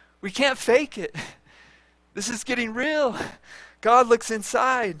 We can't fake it. This is getting real. God looks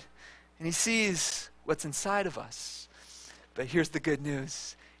inside, and he sees what's inside of us. But here's the good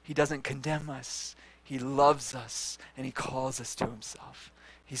news. He doesn't condemn us. He loves us, and he calls us to himself.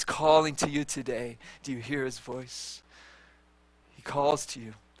 He's calling to you today. Do you hear his voice? He calls to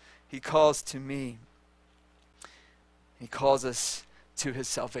you. He calls to me. He calls us to his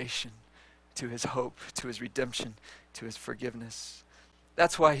salvation, to his hope, to his redemption, to his forgiveness.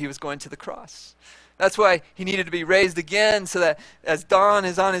 That's why he was going to the cross. That's why he needed to be raised again, so that as Don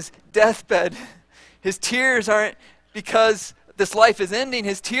is on his deathbed, his tears aren't because this life is ending.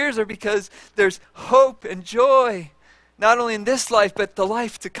 His tears are because there's hope and joy. not only in this life, but the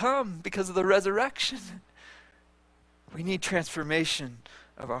life to come because of the resurrection. We need transformation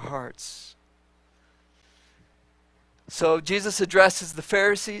of our hearts. So Jesus addresses the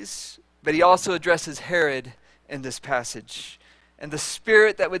Pharisees, but he also addresses Herod in this passage. And the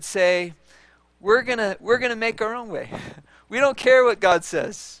spirit that would say, we're gonna make our own way. We don't care what God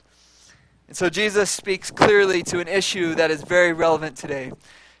says. And so Jesus speaks clearly to an issue that is very relevant today.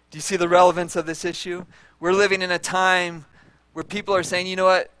 Do you see the relevance of this issue? We're living in a time where people are saying, you know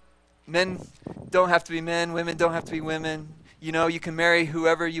what? Men don't have to be men, women don't have to be women. You know, you can marry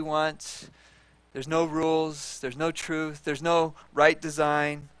whoever you want. There's no rules, there's no truth, there's no right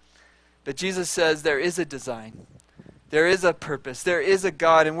design. But Jesus says there is a design. There is a purpose. There is a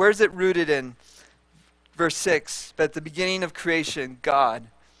God. And where's it rooted in? Verse 6, but at the beginning of creation, God.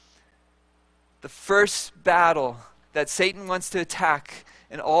 The first battle that Satan wants to attack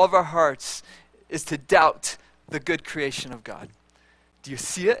in all of our hearts is to doubt the good creation of God. Do you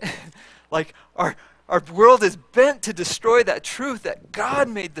see it? Like our world is bent to destroy that truth that God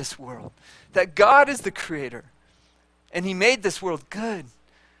made this world, that God is the creator, and he made this world good.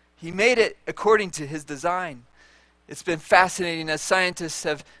 He made it according to his design. It's been fascinating as scientists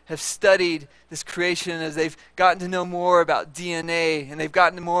have studied this creation, as they've gotten to know more about DNA, and they've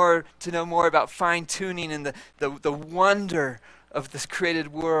gotten to know more about fine-tuning and the wonder of this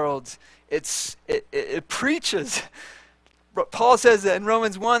created world. It preaches. Paul says that in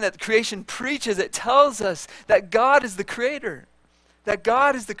Romans 1 that creation preaches. It tells us that God is the creator, that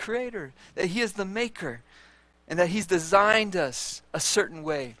God is the creator, that he is the maker, and that he's designed us a certain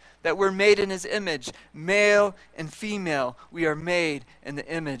way, that we're made in his image, male and female. We are made in the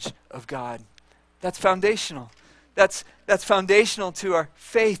image of God. That's foundational. That's foundational to our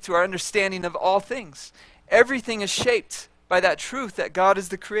faith, to our understanding of all things. Everything is shaped by that truth that God is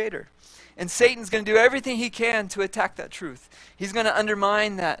the creator. And Satan's going to do everything he can to attack that truth. He's going to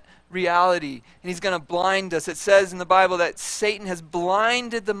undermine that reality, and he's going to blind us. It says in the Bible that Satan has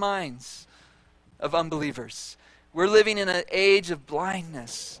blinded the minds of unbelievers. We're living in an age of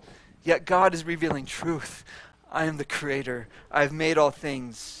blindness, yet God is revealing truth. I am the creator. I've made all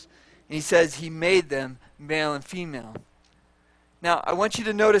things. And he says he made them male and female. Now, I want you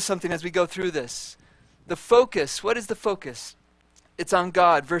to notice something as we go through this. The focus, what is the focus? It's on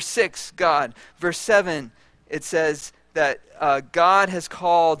God. Verse 6, God. Verse 7, it says that God has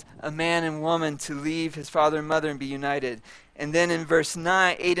called a man and woman to leave his father and mother and be united. And then in verse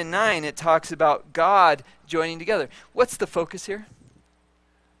 8 and 9, it talks about God joining together. What's the focus here?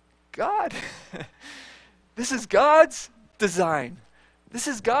 God. This is God's design. This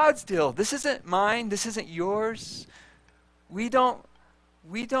is God's deal. This isn't mine. This isn't yours. We don't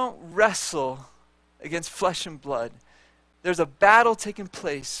wrestle against flesh and blood. There's a battle taking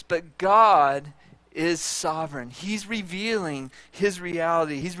place, but God is sovereign. He's revealing his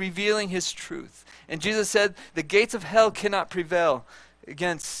reality. He's revealing his truth. And Jesus said the gates of hell cannot prevail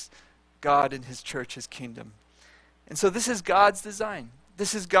against God and his church, his kingdom. And so this is God's design.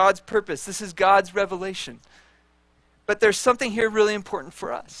 This is God's purpose. This is God's revelation. But there's something here really important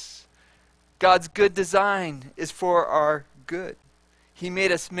for us. God's good design is for our good. He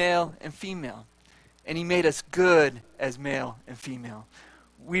made us male and female. And he made us good as male and female.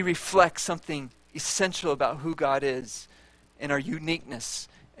 We reflect something essential about who God is in our uniqueness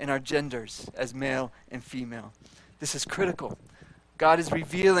in our genders as male and female. This is critical. God is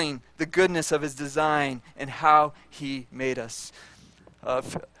revealing the goodness of his design and how he made us.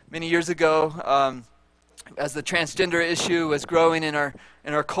 Many years ago, as the transgender issue was growing in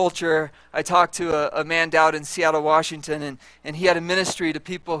our culture, I talked to a man down in Seattle, Washington, and he had a ministry to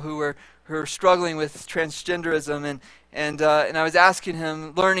people who were struggling with transgenderism, and I was asking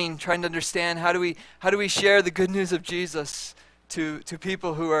him, trying to understand how do we share the good news of Jesus to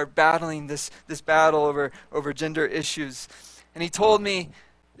people who are battling this battle over gender issues. And he told me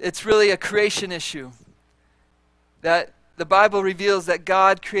it's really a creation issue, that the Bible reveals that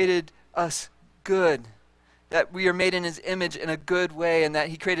God created us good, that we are made in his image in a good way, and that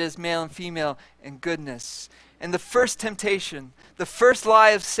he created us male and female in goodness. And the first temptation, the first lie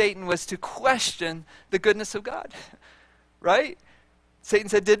of Satan was to question the goodness of God, right? Satan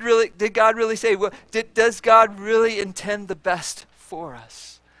said, did God really say, does God really intend the best for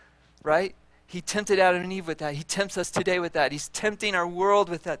us, right? He tempted Adam and Eve with that. He tempts us today with that. He's tempting our world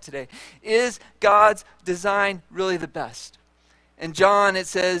with that today. Is God's design really the best? In John, it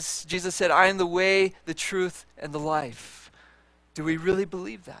says, Jesus said, I am the way, the truth, and the life. Do we really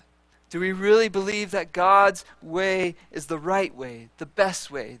believe that? Do we really believe that God's way is the right way, the best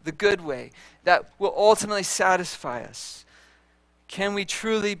way, the good way, that will ultimately satisfy us? Can we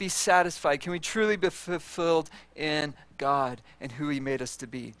truly be satisfied? Can we truly be fulfilled in God and who he made us to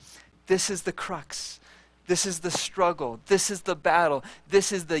be. This is the crux. This is the struggle. This is the battle.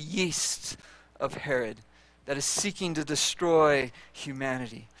 This is the yeast of Herod that is seeking to destroy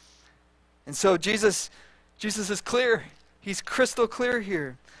humanity. And so Jesus is clear. He's crystal clear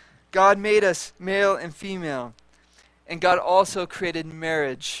here. God made us male and female. And God also created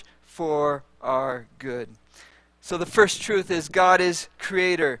marriage for our good. So the first truth is God is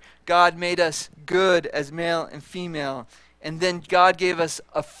creator. God made us good as male and female. And then God gave us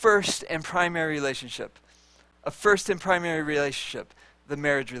a first and primary relationship. A first and primary relationship, the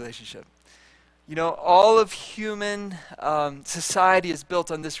marriage relationship. You know, all of human society is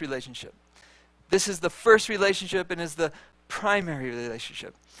built on this relationship. This is the first relationship and is the primary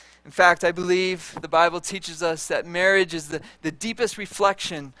relationship. In fact, I believe the Bible teaches us that marriage is the deepest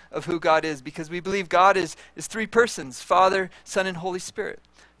reflection of who God is, because we believe God is three persons, Father, Son, and Holy Spirit.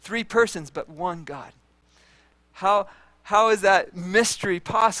 Three persons, but one God. How is that mystery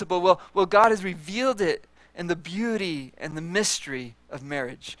possible? Well, God has revealed it in the beauty and the mystery of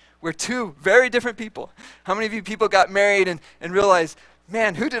marriage. We're two very different people. How many of you people got married and realized,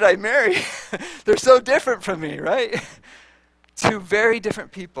 man, who did I marry? They're so different from me, right? Two very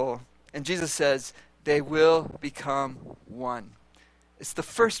different people. And Jesus says, they will become one. It's the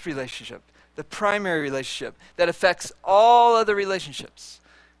first relationship, the primary relationship that affects all other relationships.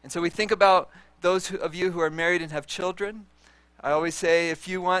 And so we think about those of you who are married and have children. I always say, if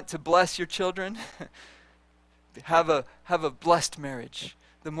you want to bless your children, have a blessed marriage.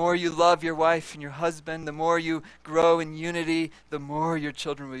 The more you love your wife and your husband, the more you grow in unity, the more your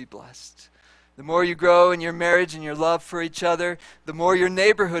children will be blessed. The more you grow in your marriage and your love for each other, the more your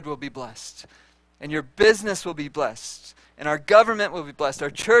neighborhood will be blessed. And your business will be blessed. And our government will be blessed. Our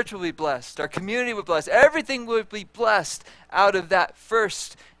church will be blessed. Our community will be blessed. Everything will be blessed out of that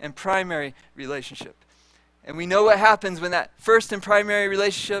first and primary relationship. And we know what happens when that first and primary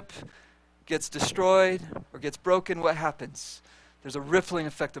relationship gets destroyed or gets broken. What happens? There's a rippling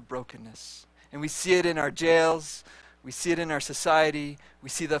effect of brokenness. And we see it in our jails. We see it in our society. We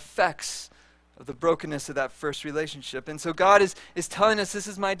see the effects of the brokenness of that first relationship. And so God is telling us, this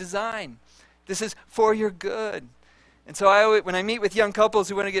is my design. This is for your good. And so when I meet with young couples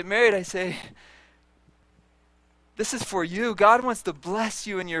who want to get married, I say, this is for you. God wants to bless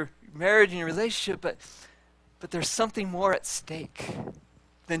you in your marriage and your relationship, but there's something more at stake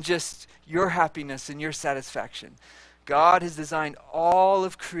than just your happiness and your satisfaction. God has designed all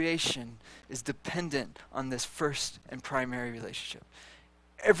of creation is dependent on this first and primary relationship.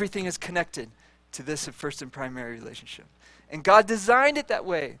 Everything is connected to this first and primary relationship. And God designed it that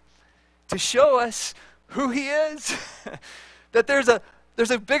way to show us who he is. That there's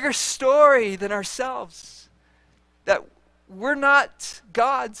a bigger story than ourselves. That we're not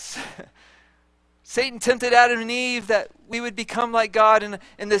gods. Satan tempted Adam and Eve that we would become like God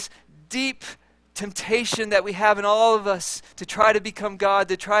in this deep temptation that we have in all of us to try to become God,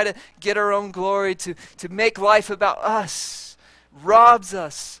 to try to get our own glory, to make life about us, robs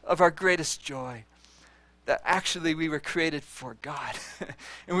us of our greatest joy. That actually we were created for God.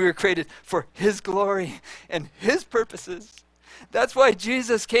 And we were created for his glory and his purposes. That's why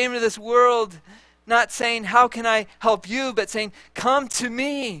Jesus came to this world not saying, how can I help you? But saying, come to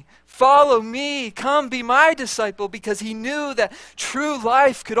me, follow me, come be my disciple, because he knew that true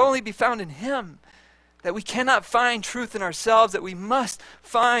life could only be found in him. That we cannot find truth in ourselves, that we must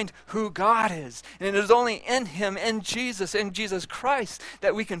find who God is. And it is only in him, in Jesus Christ,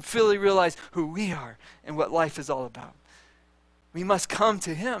 that we can fully realize who we are and what life is all about. We must come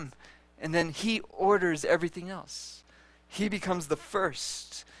to him, and then he orders everything else. He becomes the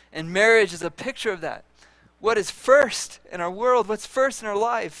first. And marriage is a picture of that. What is first in our world? What's first in our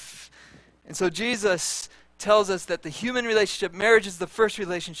life? And so Jesus tells us that the human relationship, marriage is the first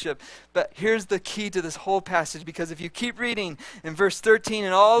relationship. But here's the key to this whole passage, because if you keep reading in verse 13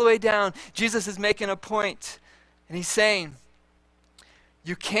 and all the way down, Jesus is making a point. And he's saying,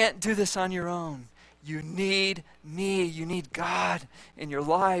 you can't do this on your own. You need me. You need God in your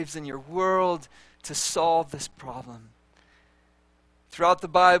lives, in your world, to solve this problem. Throughout the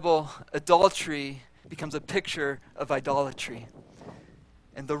Bible, adultery becomes a picture of idolatry.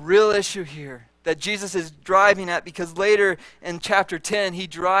 And the real issue here that Jesus is driving at, because later in chapter 10, he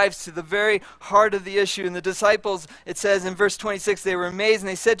drives to the very heart of the issue. And the disciples, it says in verse 26, they were amazed and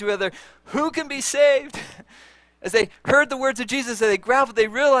they said to each other, who can be saved? As they heard the words of Jesus, they grappled, they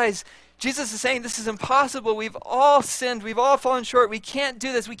realized Jesus is saying this is impossible. We've all sinned. We've all fallen short. We can't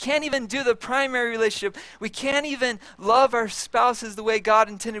do this. We can't even do the primary relationship. We can't even love our spouses the way God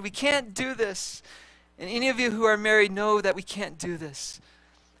intended. We can't do this. And any of you who are married know that we can't do this.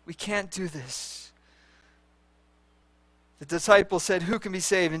 We can't do this. The disciples said, "Who can be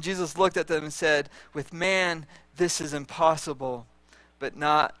saved?" And Jesus looked at them and said, "With man, this is impossible, but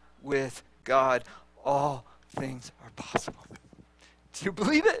not with God. All things are possible." Do you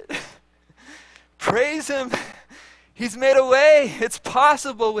believe it? Praise him. He's made a way. It's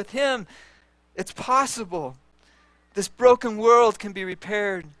possible with him. It's possible. This broken world can be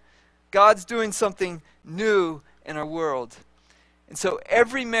repaired. God's doing something new in our world. And so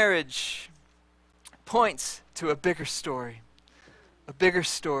every marriage points to a bigger story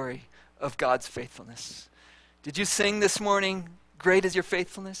of God's faithfulness. Did you sing this morning, "Great is your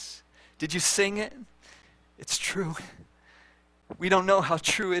faithfulness"? Did you sing it? It's true. We don't know how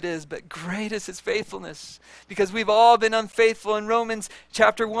true it is, but great is his faithfulness, because we've all been unfaithful. In Romans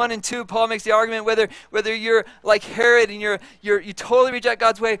chapter 1 and 2, Paul makes the argument whether you're like Herod and you totally reject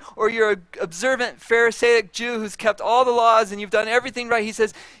God's way, or you're an observant Pharisaic Jew who's kept all the laws and you've done everything right. He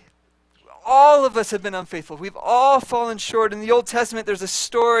says, all of us have been unfaithful. We've all fallen short. In the Old Testament, there's a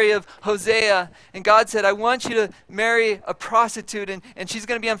story of Hosea, and God said, "I want you to marry a prostitute, and she's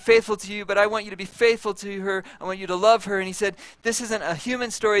going to be unfaithful to you, but I want you to be faithful to her. I want you to love her." And he said, "This isn't a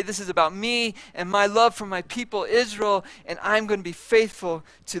human story. This is about me and my love for my people, Israel, and I'm going to be faithful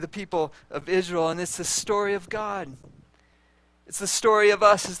to the people of Israel." And it's the story of God. It's the story of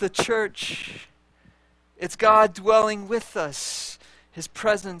us as the church. It's God dwelling with us, his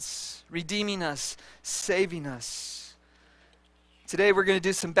presence, redeeming us, saving us. Today we're going to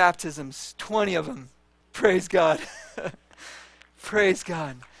do some baptisms, 20 of them. Praise God. Praise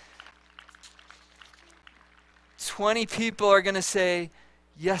God. 20 people are going to say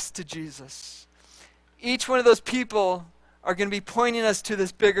yes to Jesus. Each one of those people are going to be pointing us to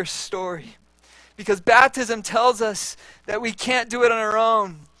this bigger story, because baptism tells us that we can't do it on our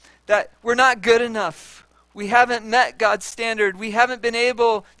own, that we're not good enough. We haven't met God's standard. We haven't been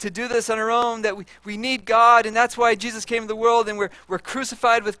able to do this on our own, that we need God, and that's why Jesus came to the world, and we're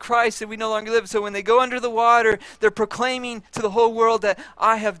crucified with Christ and we no longer live. So when they go under the water, they're proclaiming to the whole world that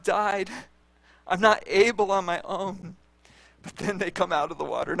I have died. I'm not able on my own. But then they come out of the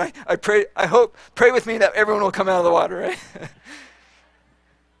water, and I pray with me that everyone will come out of the water, right?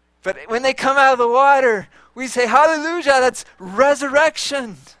 But when they come out of the water, we say, hallelujah, that's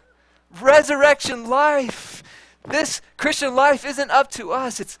resurrection. Resurrection life. This Christian life isn't up to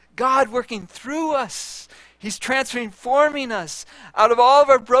us. It's God working through us. He's transforming us out of all of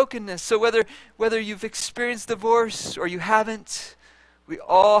our brokenness. So whether you've experienced divorce or you haven't, we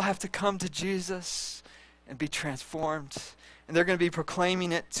all have to come to Jesus and be transformed. And they're going to be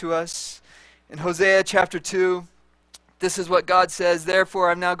proclaiming it to us. In Hosea chapter 2, this is what God says, "Therefore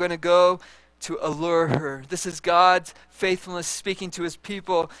I'm now going to go to allure her." This is God's faithfulness speaking to his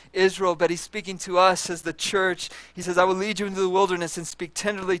people, Israel, but he's speaking to us as the church. He says, "I will lead you into the wilderness and speak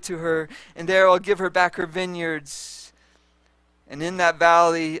tenderly to her, and there I'll give her back her vineyards. And in that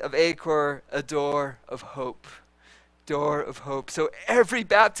valley of Achor, a door of hope." Door of hope. So every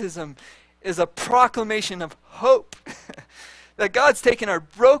baptism is a proclamation of hope. That God's taken our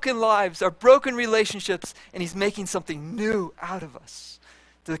broken lives, our broken relationships, and he's making something new out of us.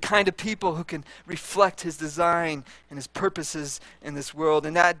 The kind of people who can reflect his design and his purposes in this world.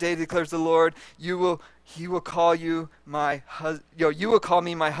 And that day, declares the Lord, he will call you you will call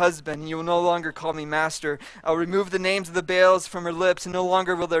me my husband, and you will no longer call me master. I'll remove the names of the Baals from her lips, and no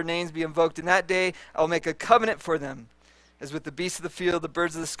longer will their names be invoked. In that day, I'll make a covenant for them, as with the beasts of the field, the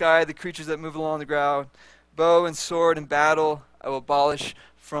birds of the sky, the creatures that move along the ground. Bow and sword and battle I will abolish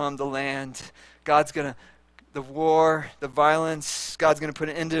from the land. The war, the violence, God's going to put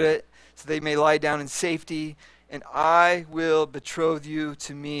an end to it so they may lie down in safety. And I will betroth you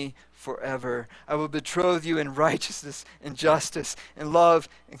to me forever. I will betroth you in righteousness and justice and love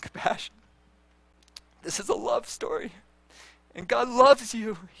and compassion. This is a love story. And God loves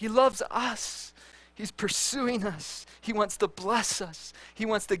you. He loves us. He's pursuing us. He wants to bless us. He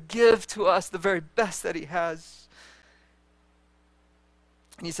wants to give to us the very best that he has.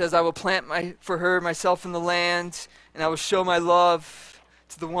 And he says, I will plant for her myself in the land, and I will show my love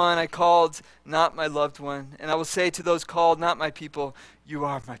to the one I called not my loved one. And I will say to those called not my people, you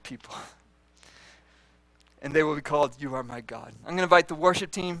are my people. And they will be called, you are my God. I'm going to invite the worship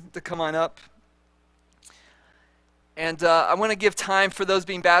team to come on up. And I want to give time for those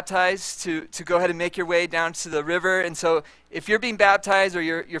being baptized to go ahead and make your way down to the river. And so if you're being baptized or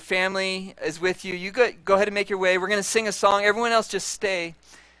your family is with you, you go ahead and make your way. We're going to sing a song. Everyone else just stay.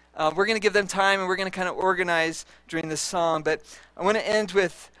 We're going to give them time, and we're going to kind of organize during this song. But I want to end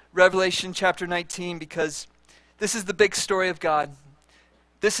with Revelation chapter 19, because this is the big story of God.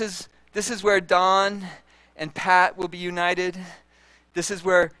 This is where Don and Pat will be united. This is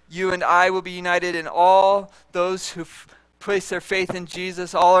where you and I will be united, and all those who've place their faith in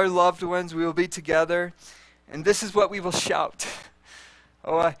Jesus, all our loved ones, we will be together. And this is what we will shout.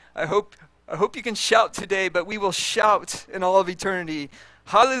 Oh, I hope you can shout today, but we will shout in all of eternity.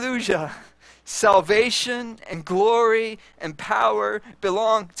 Hallelujah! Salvation and glory and power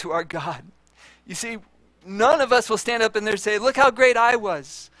belong to our God. You see, none of us will stand up in there and say, look how great I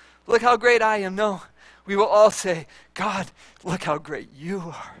was. Look how great I am. No, we will all say, God, look how great you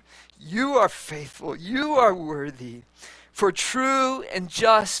are. You are faithful. You are worthy. For true and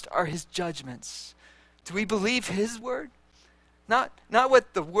just are his judgments. Do we believe his word? Not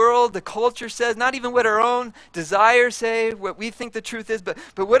what the world, the culture says, not even what our own desires say, what we think the truth is, but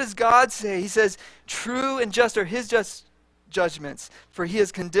what does God say? He says, true and just are his just judgments, for he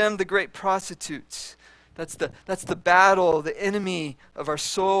has condemned the great prostitute. That's the battle, the enemy of our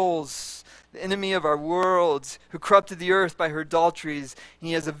souls, the enemy of our world, who corrupted the earth by her adulteries. And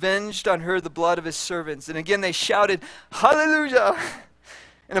he has avenged on her the blood of his servants. And again they shouted, hallelujah!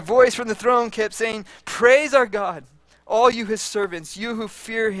 And a voice from the throne kept saying, praise our God, all you his servants, you who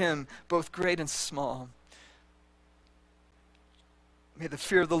fear him, both great and small. May the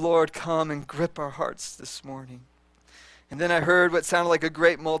fear of the Lord come and grip our hearts this morning. And then I heard what sounded like a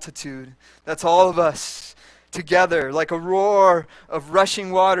great multitude. That's all of us together, like a roar of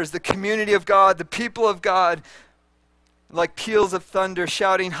rushing waters, the community of God, the people of God, like peals of thunder,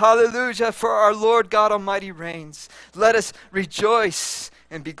 shouting, hallelujah, for our Lord God Almighty reigns. Let us rejoice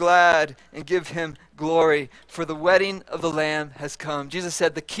and be glad and give him glory, for the wedding of the Lamb has come. Jesus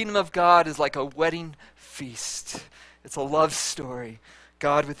said the kingdom of God is like a wedding feast. It's a love story,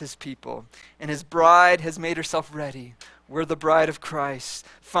 God with his people. And his bride has made herself ready. We're the bride of Christ.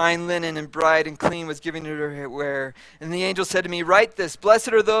 Fine linen and bright and clean was given to her wear. And the angel said to me, write this,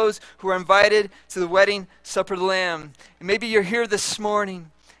 blessed are those who are invited to the wedding supper of the Lamb. And maybe you're here this morning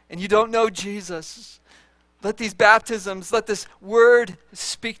and you don't know Jesus. Let these baptisms, let this word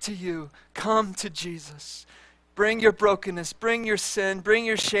speak to you. Come to Jesus. Bring your brokenness, bring your sin, bring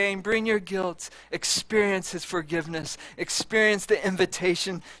your shame, bring your guilt. Experience his forgiveness. Experience the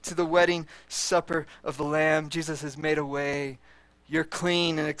invitation to the wedding supper of the Lamb. Jesus has made a way. You're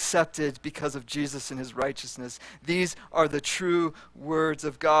clean and accepted because of Jesus and his righteousness. These are the true words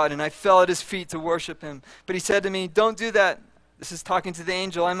of God. And I fell at his feet to worship him. But he said to me, don't do that. This is talking to the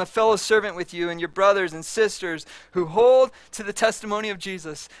angel. I'm a fellow servant with you and your brothers and sisters who hold to the testimony of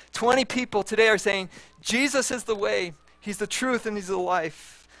Jesus. 20 people today are saying, Jesus is the way, he's the truth, and he's the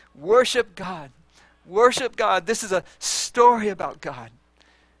life. Worship God. Worship God. This is a story about God.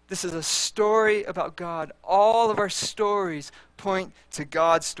 This is a story about God. All of our stories point to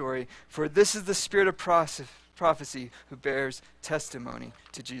God's story, for this is the spirit of prophecy who bears testimony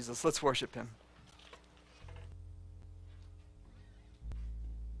to Jesus. Let's worship him.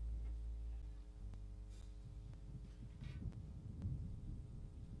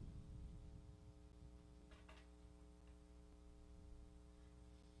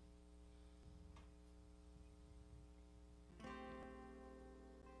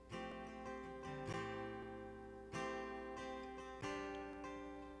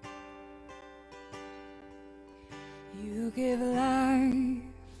 You give life,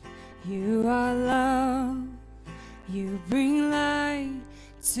 you are love, you bring light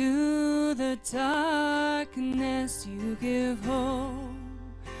to the darkness, you give hope,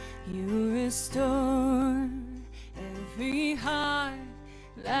 you restore every heart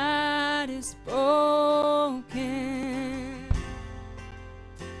that is broken.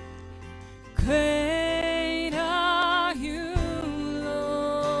 Great are you,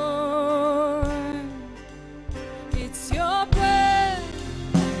 Lord. It's your breath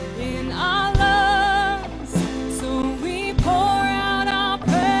in our lungs, so we pour out our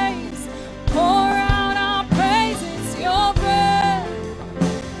praise, pour out our praise. It's your breath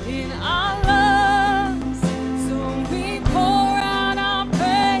in our lungs, so we pour out our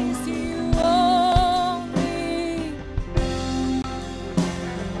praise to you only.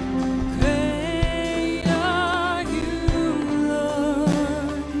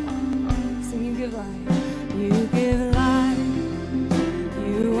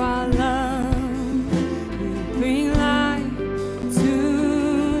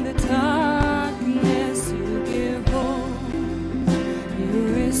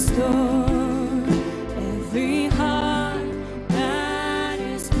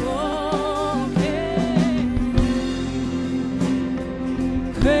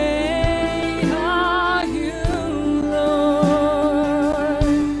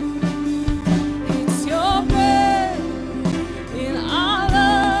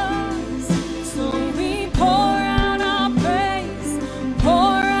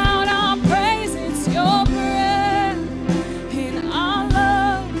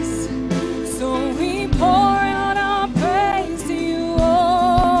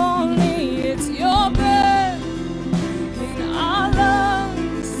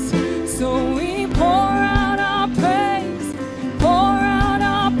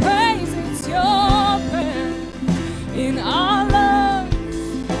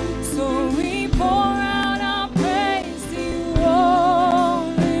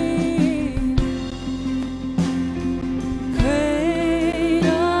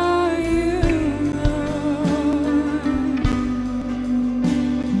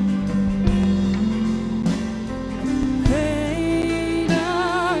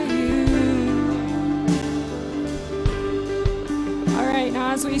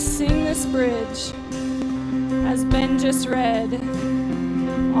 shred.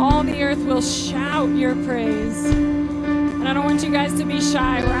 All the earth will shout your praise. And I don't want you guys to be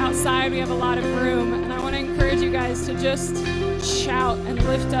shy. We're outside. We have a lot of room. And I want to encourage you guys to just shout and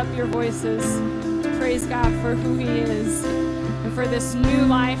lift up your voices to praise God for who He is and for this new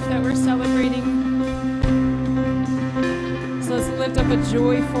life that we're celebrating. So let's lift up a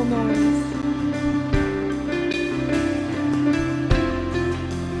joyful noise.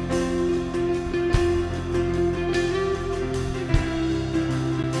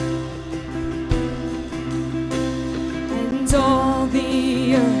 All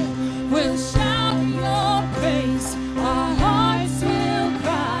the earth will shout your praise. Our hearts will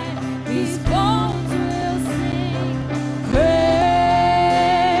cry. These bones will sing. Great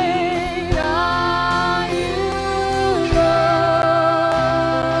are you, Lord.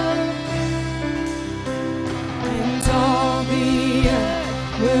 And all the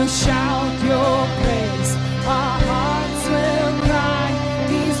earth will shout your praise. Our hearts will cry.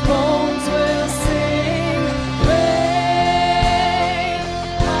 These bones will sing.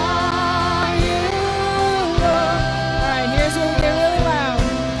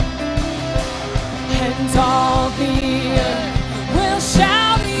 All the earth will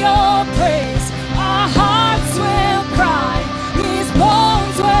shout your praise. Our hearts will cry. These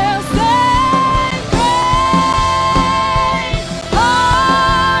bones will sing. Great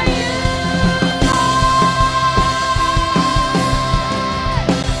are you, Lord.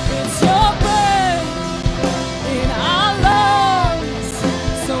 It's your breath in our lungs,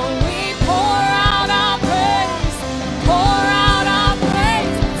 so we pour out our praise. Pour out our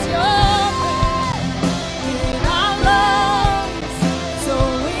praise. It's your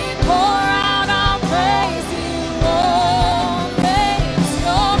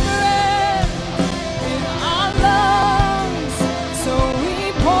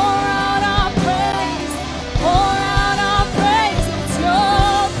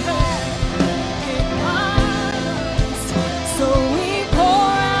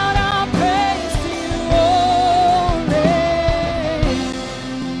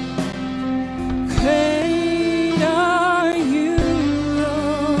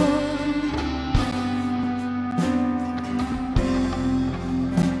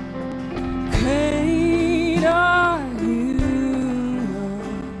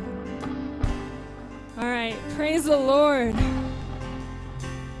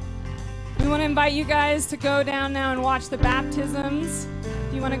invite you guys to go down now and watch the baptisms.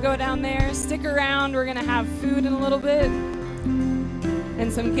 If you want to go down there, stick around. We're going to have food in a little bit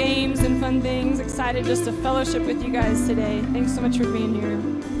and some games and fun things. Excited just to fellowship with you guys today. Thanks so much for being here.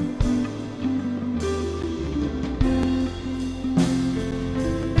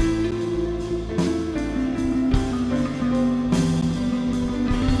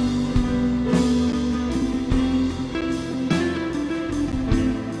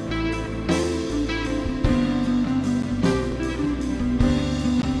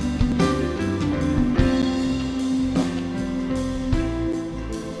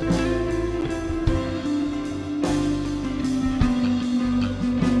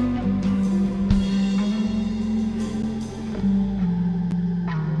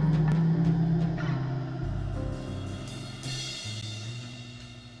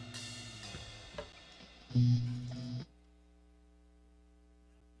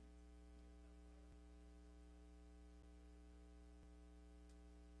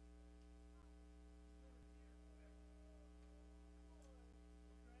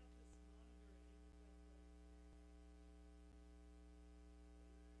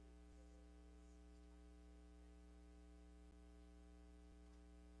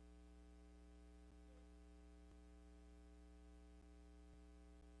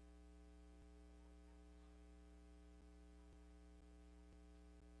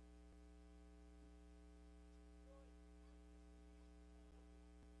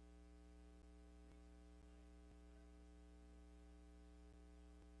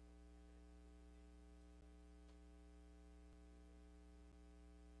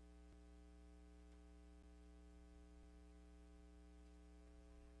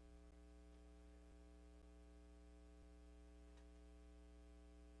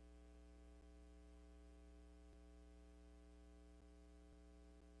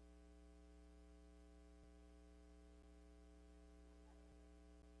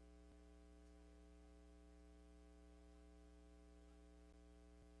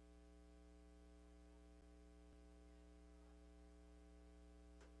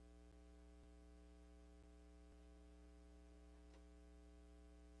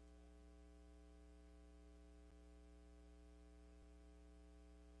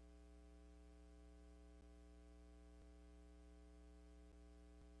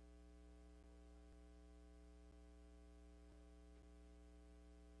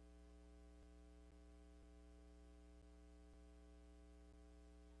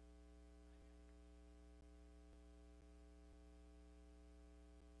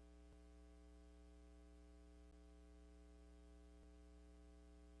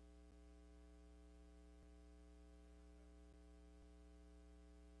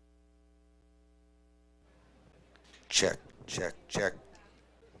 Check, check, check.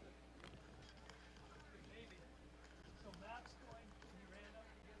 So Matt's going, he ran up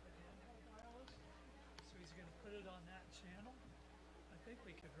to get the handheld wireless, so he's going to put it on that channel. I think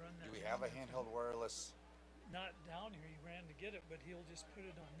we could run that. Do we have a handheld wireless? Not down here, he ran to get it, but he'll just put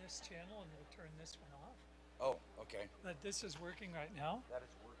it on this channel and we'll turn this one off. Oh, okay. But this is working right now. That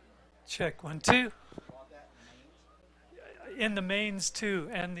is working. Check 1, 2. In the mains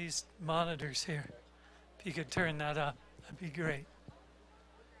too, and these monitors here. If you could turn that up, that'd be great.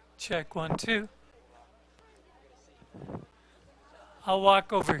 Check 1, 2. I'll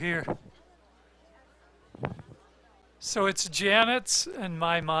walk over here. So it's Janet's and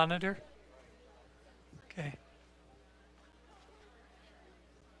my monitor. Okay.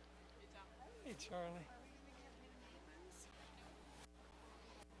 Hey, Charlie.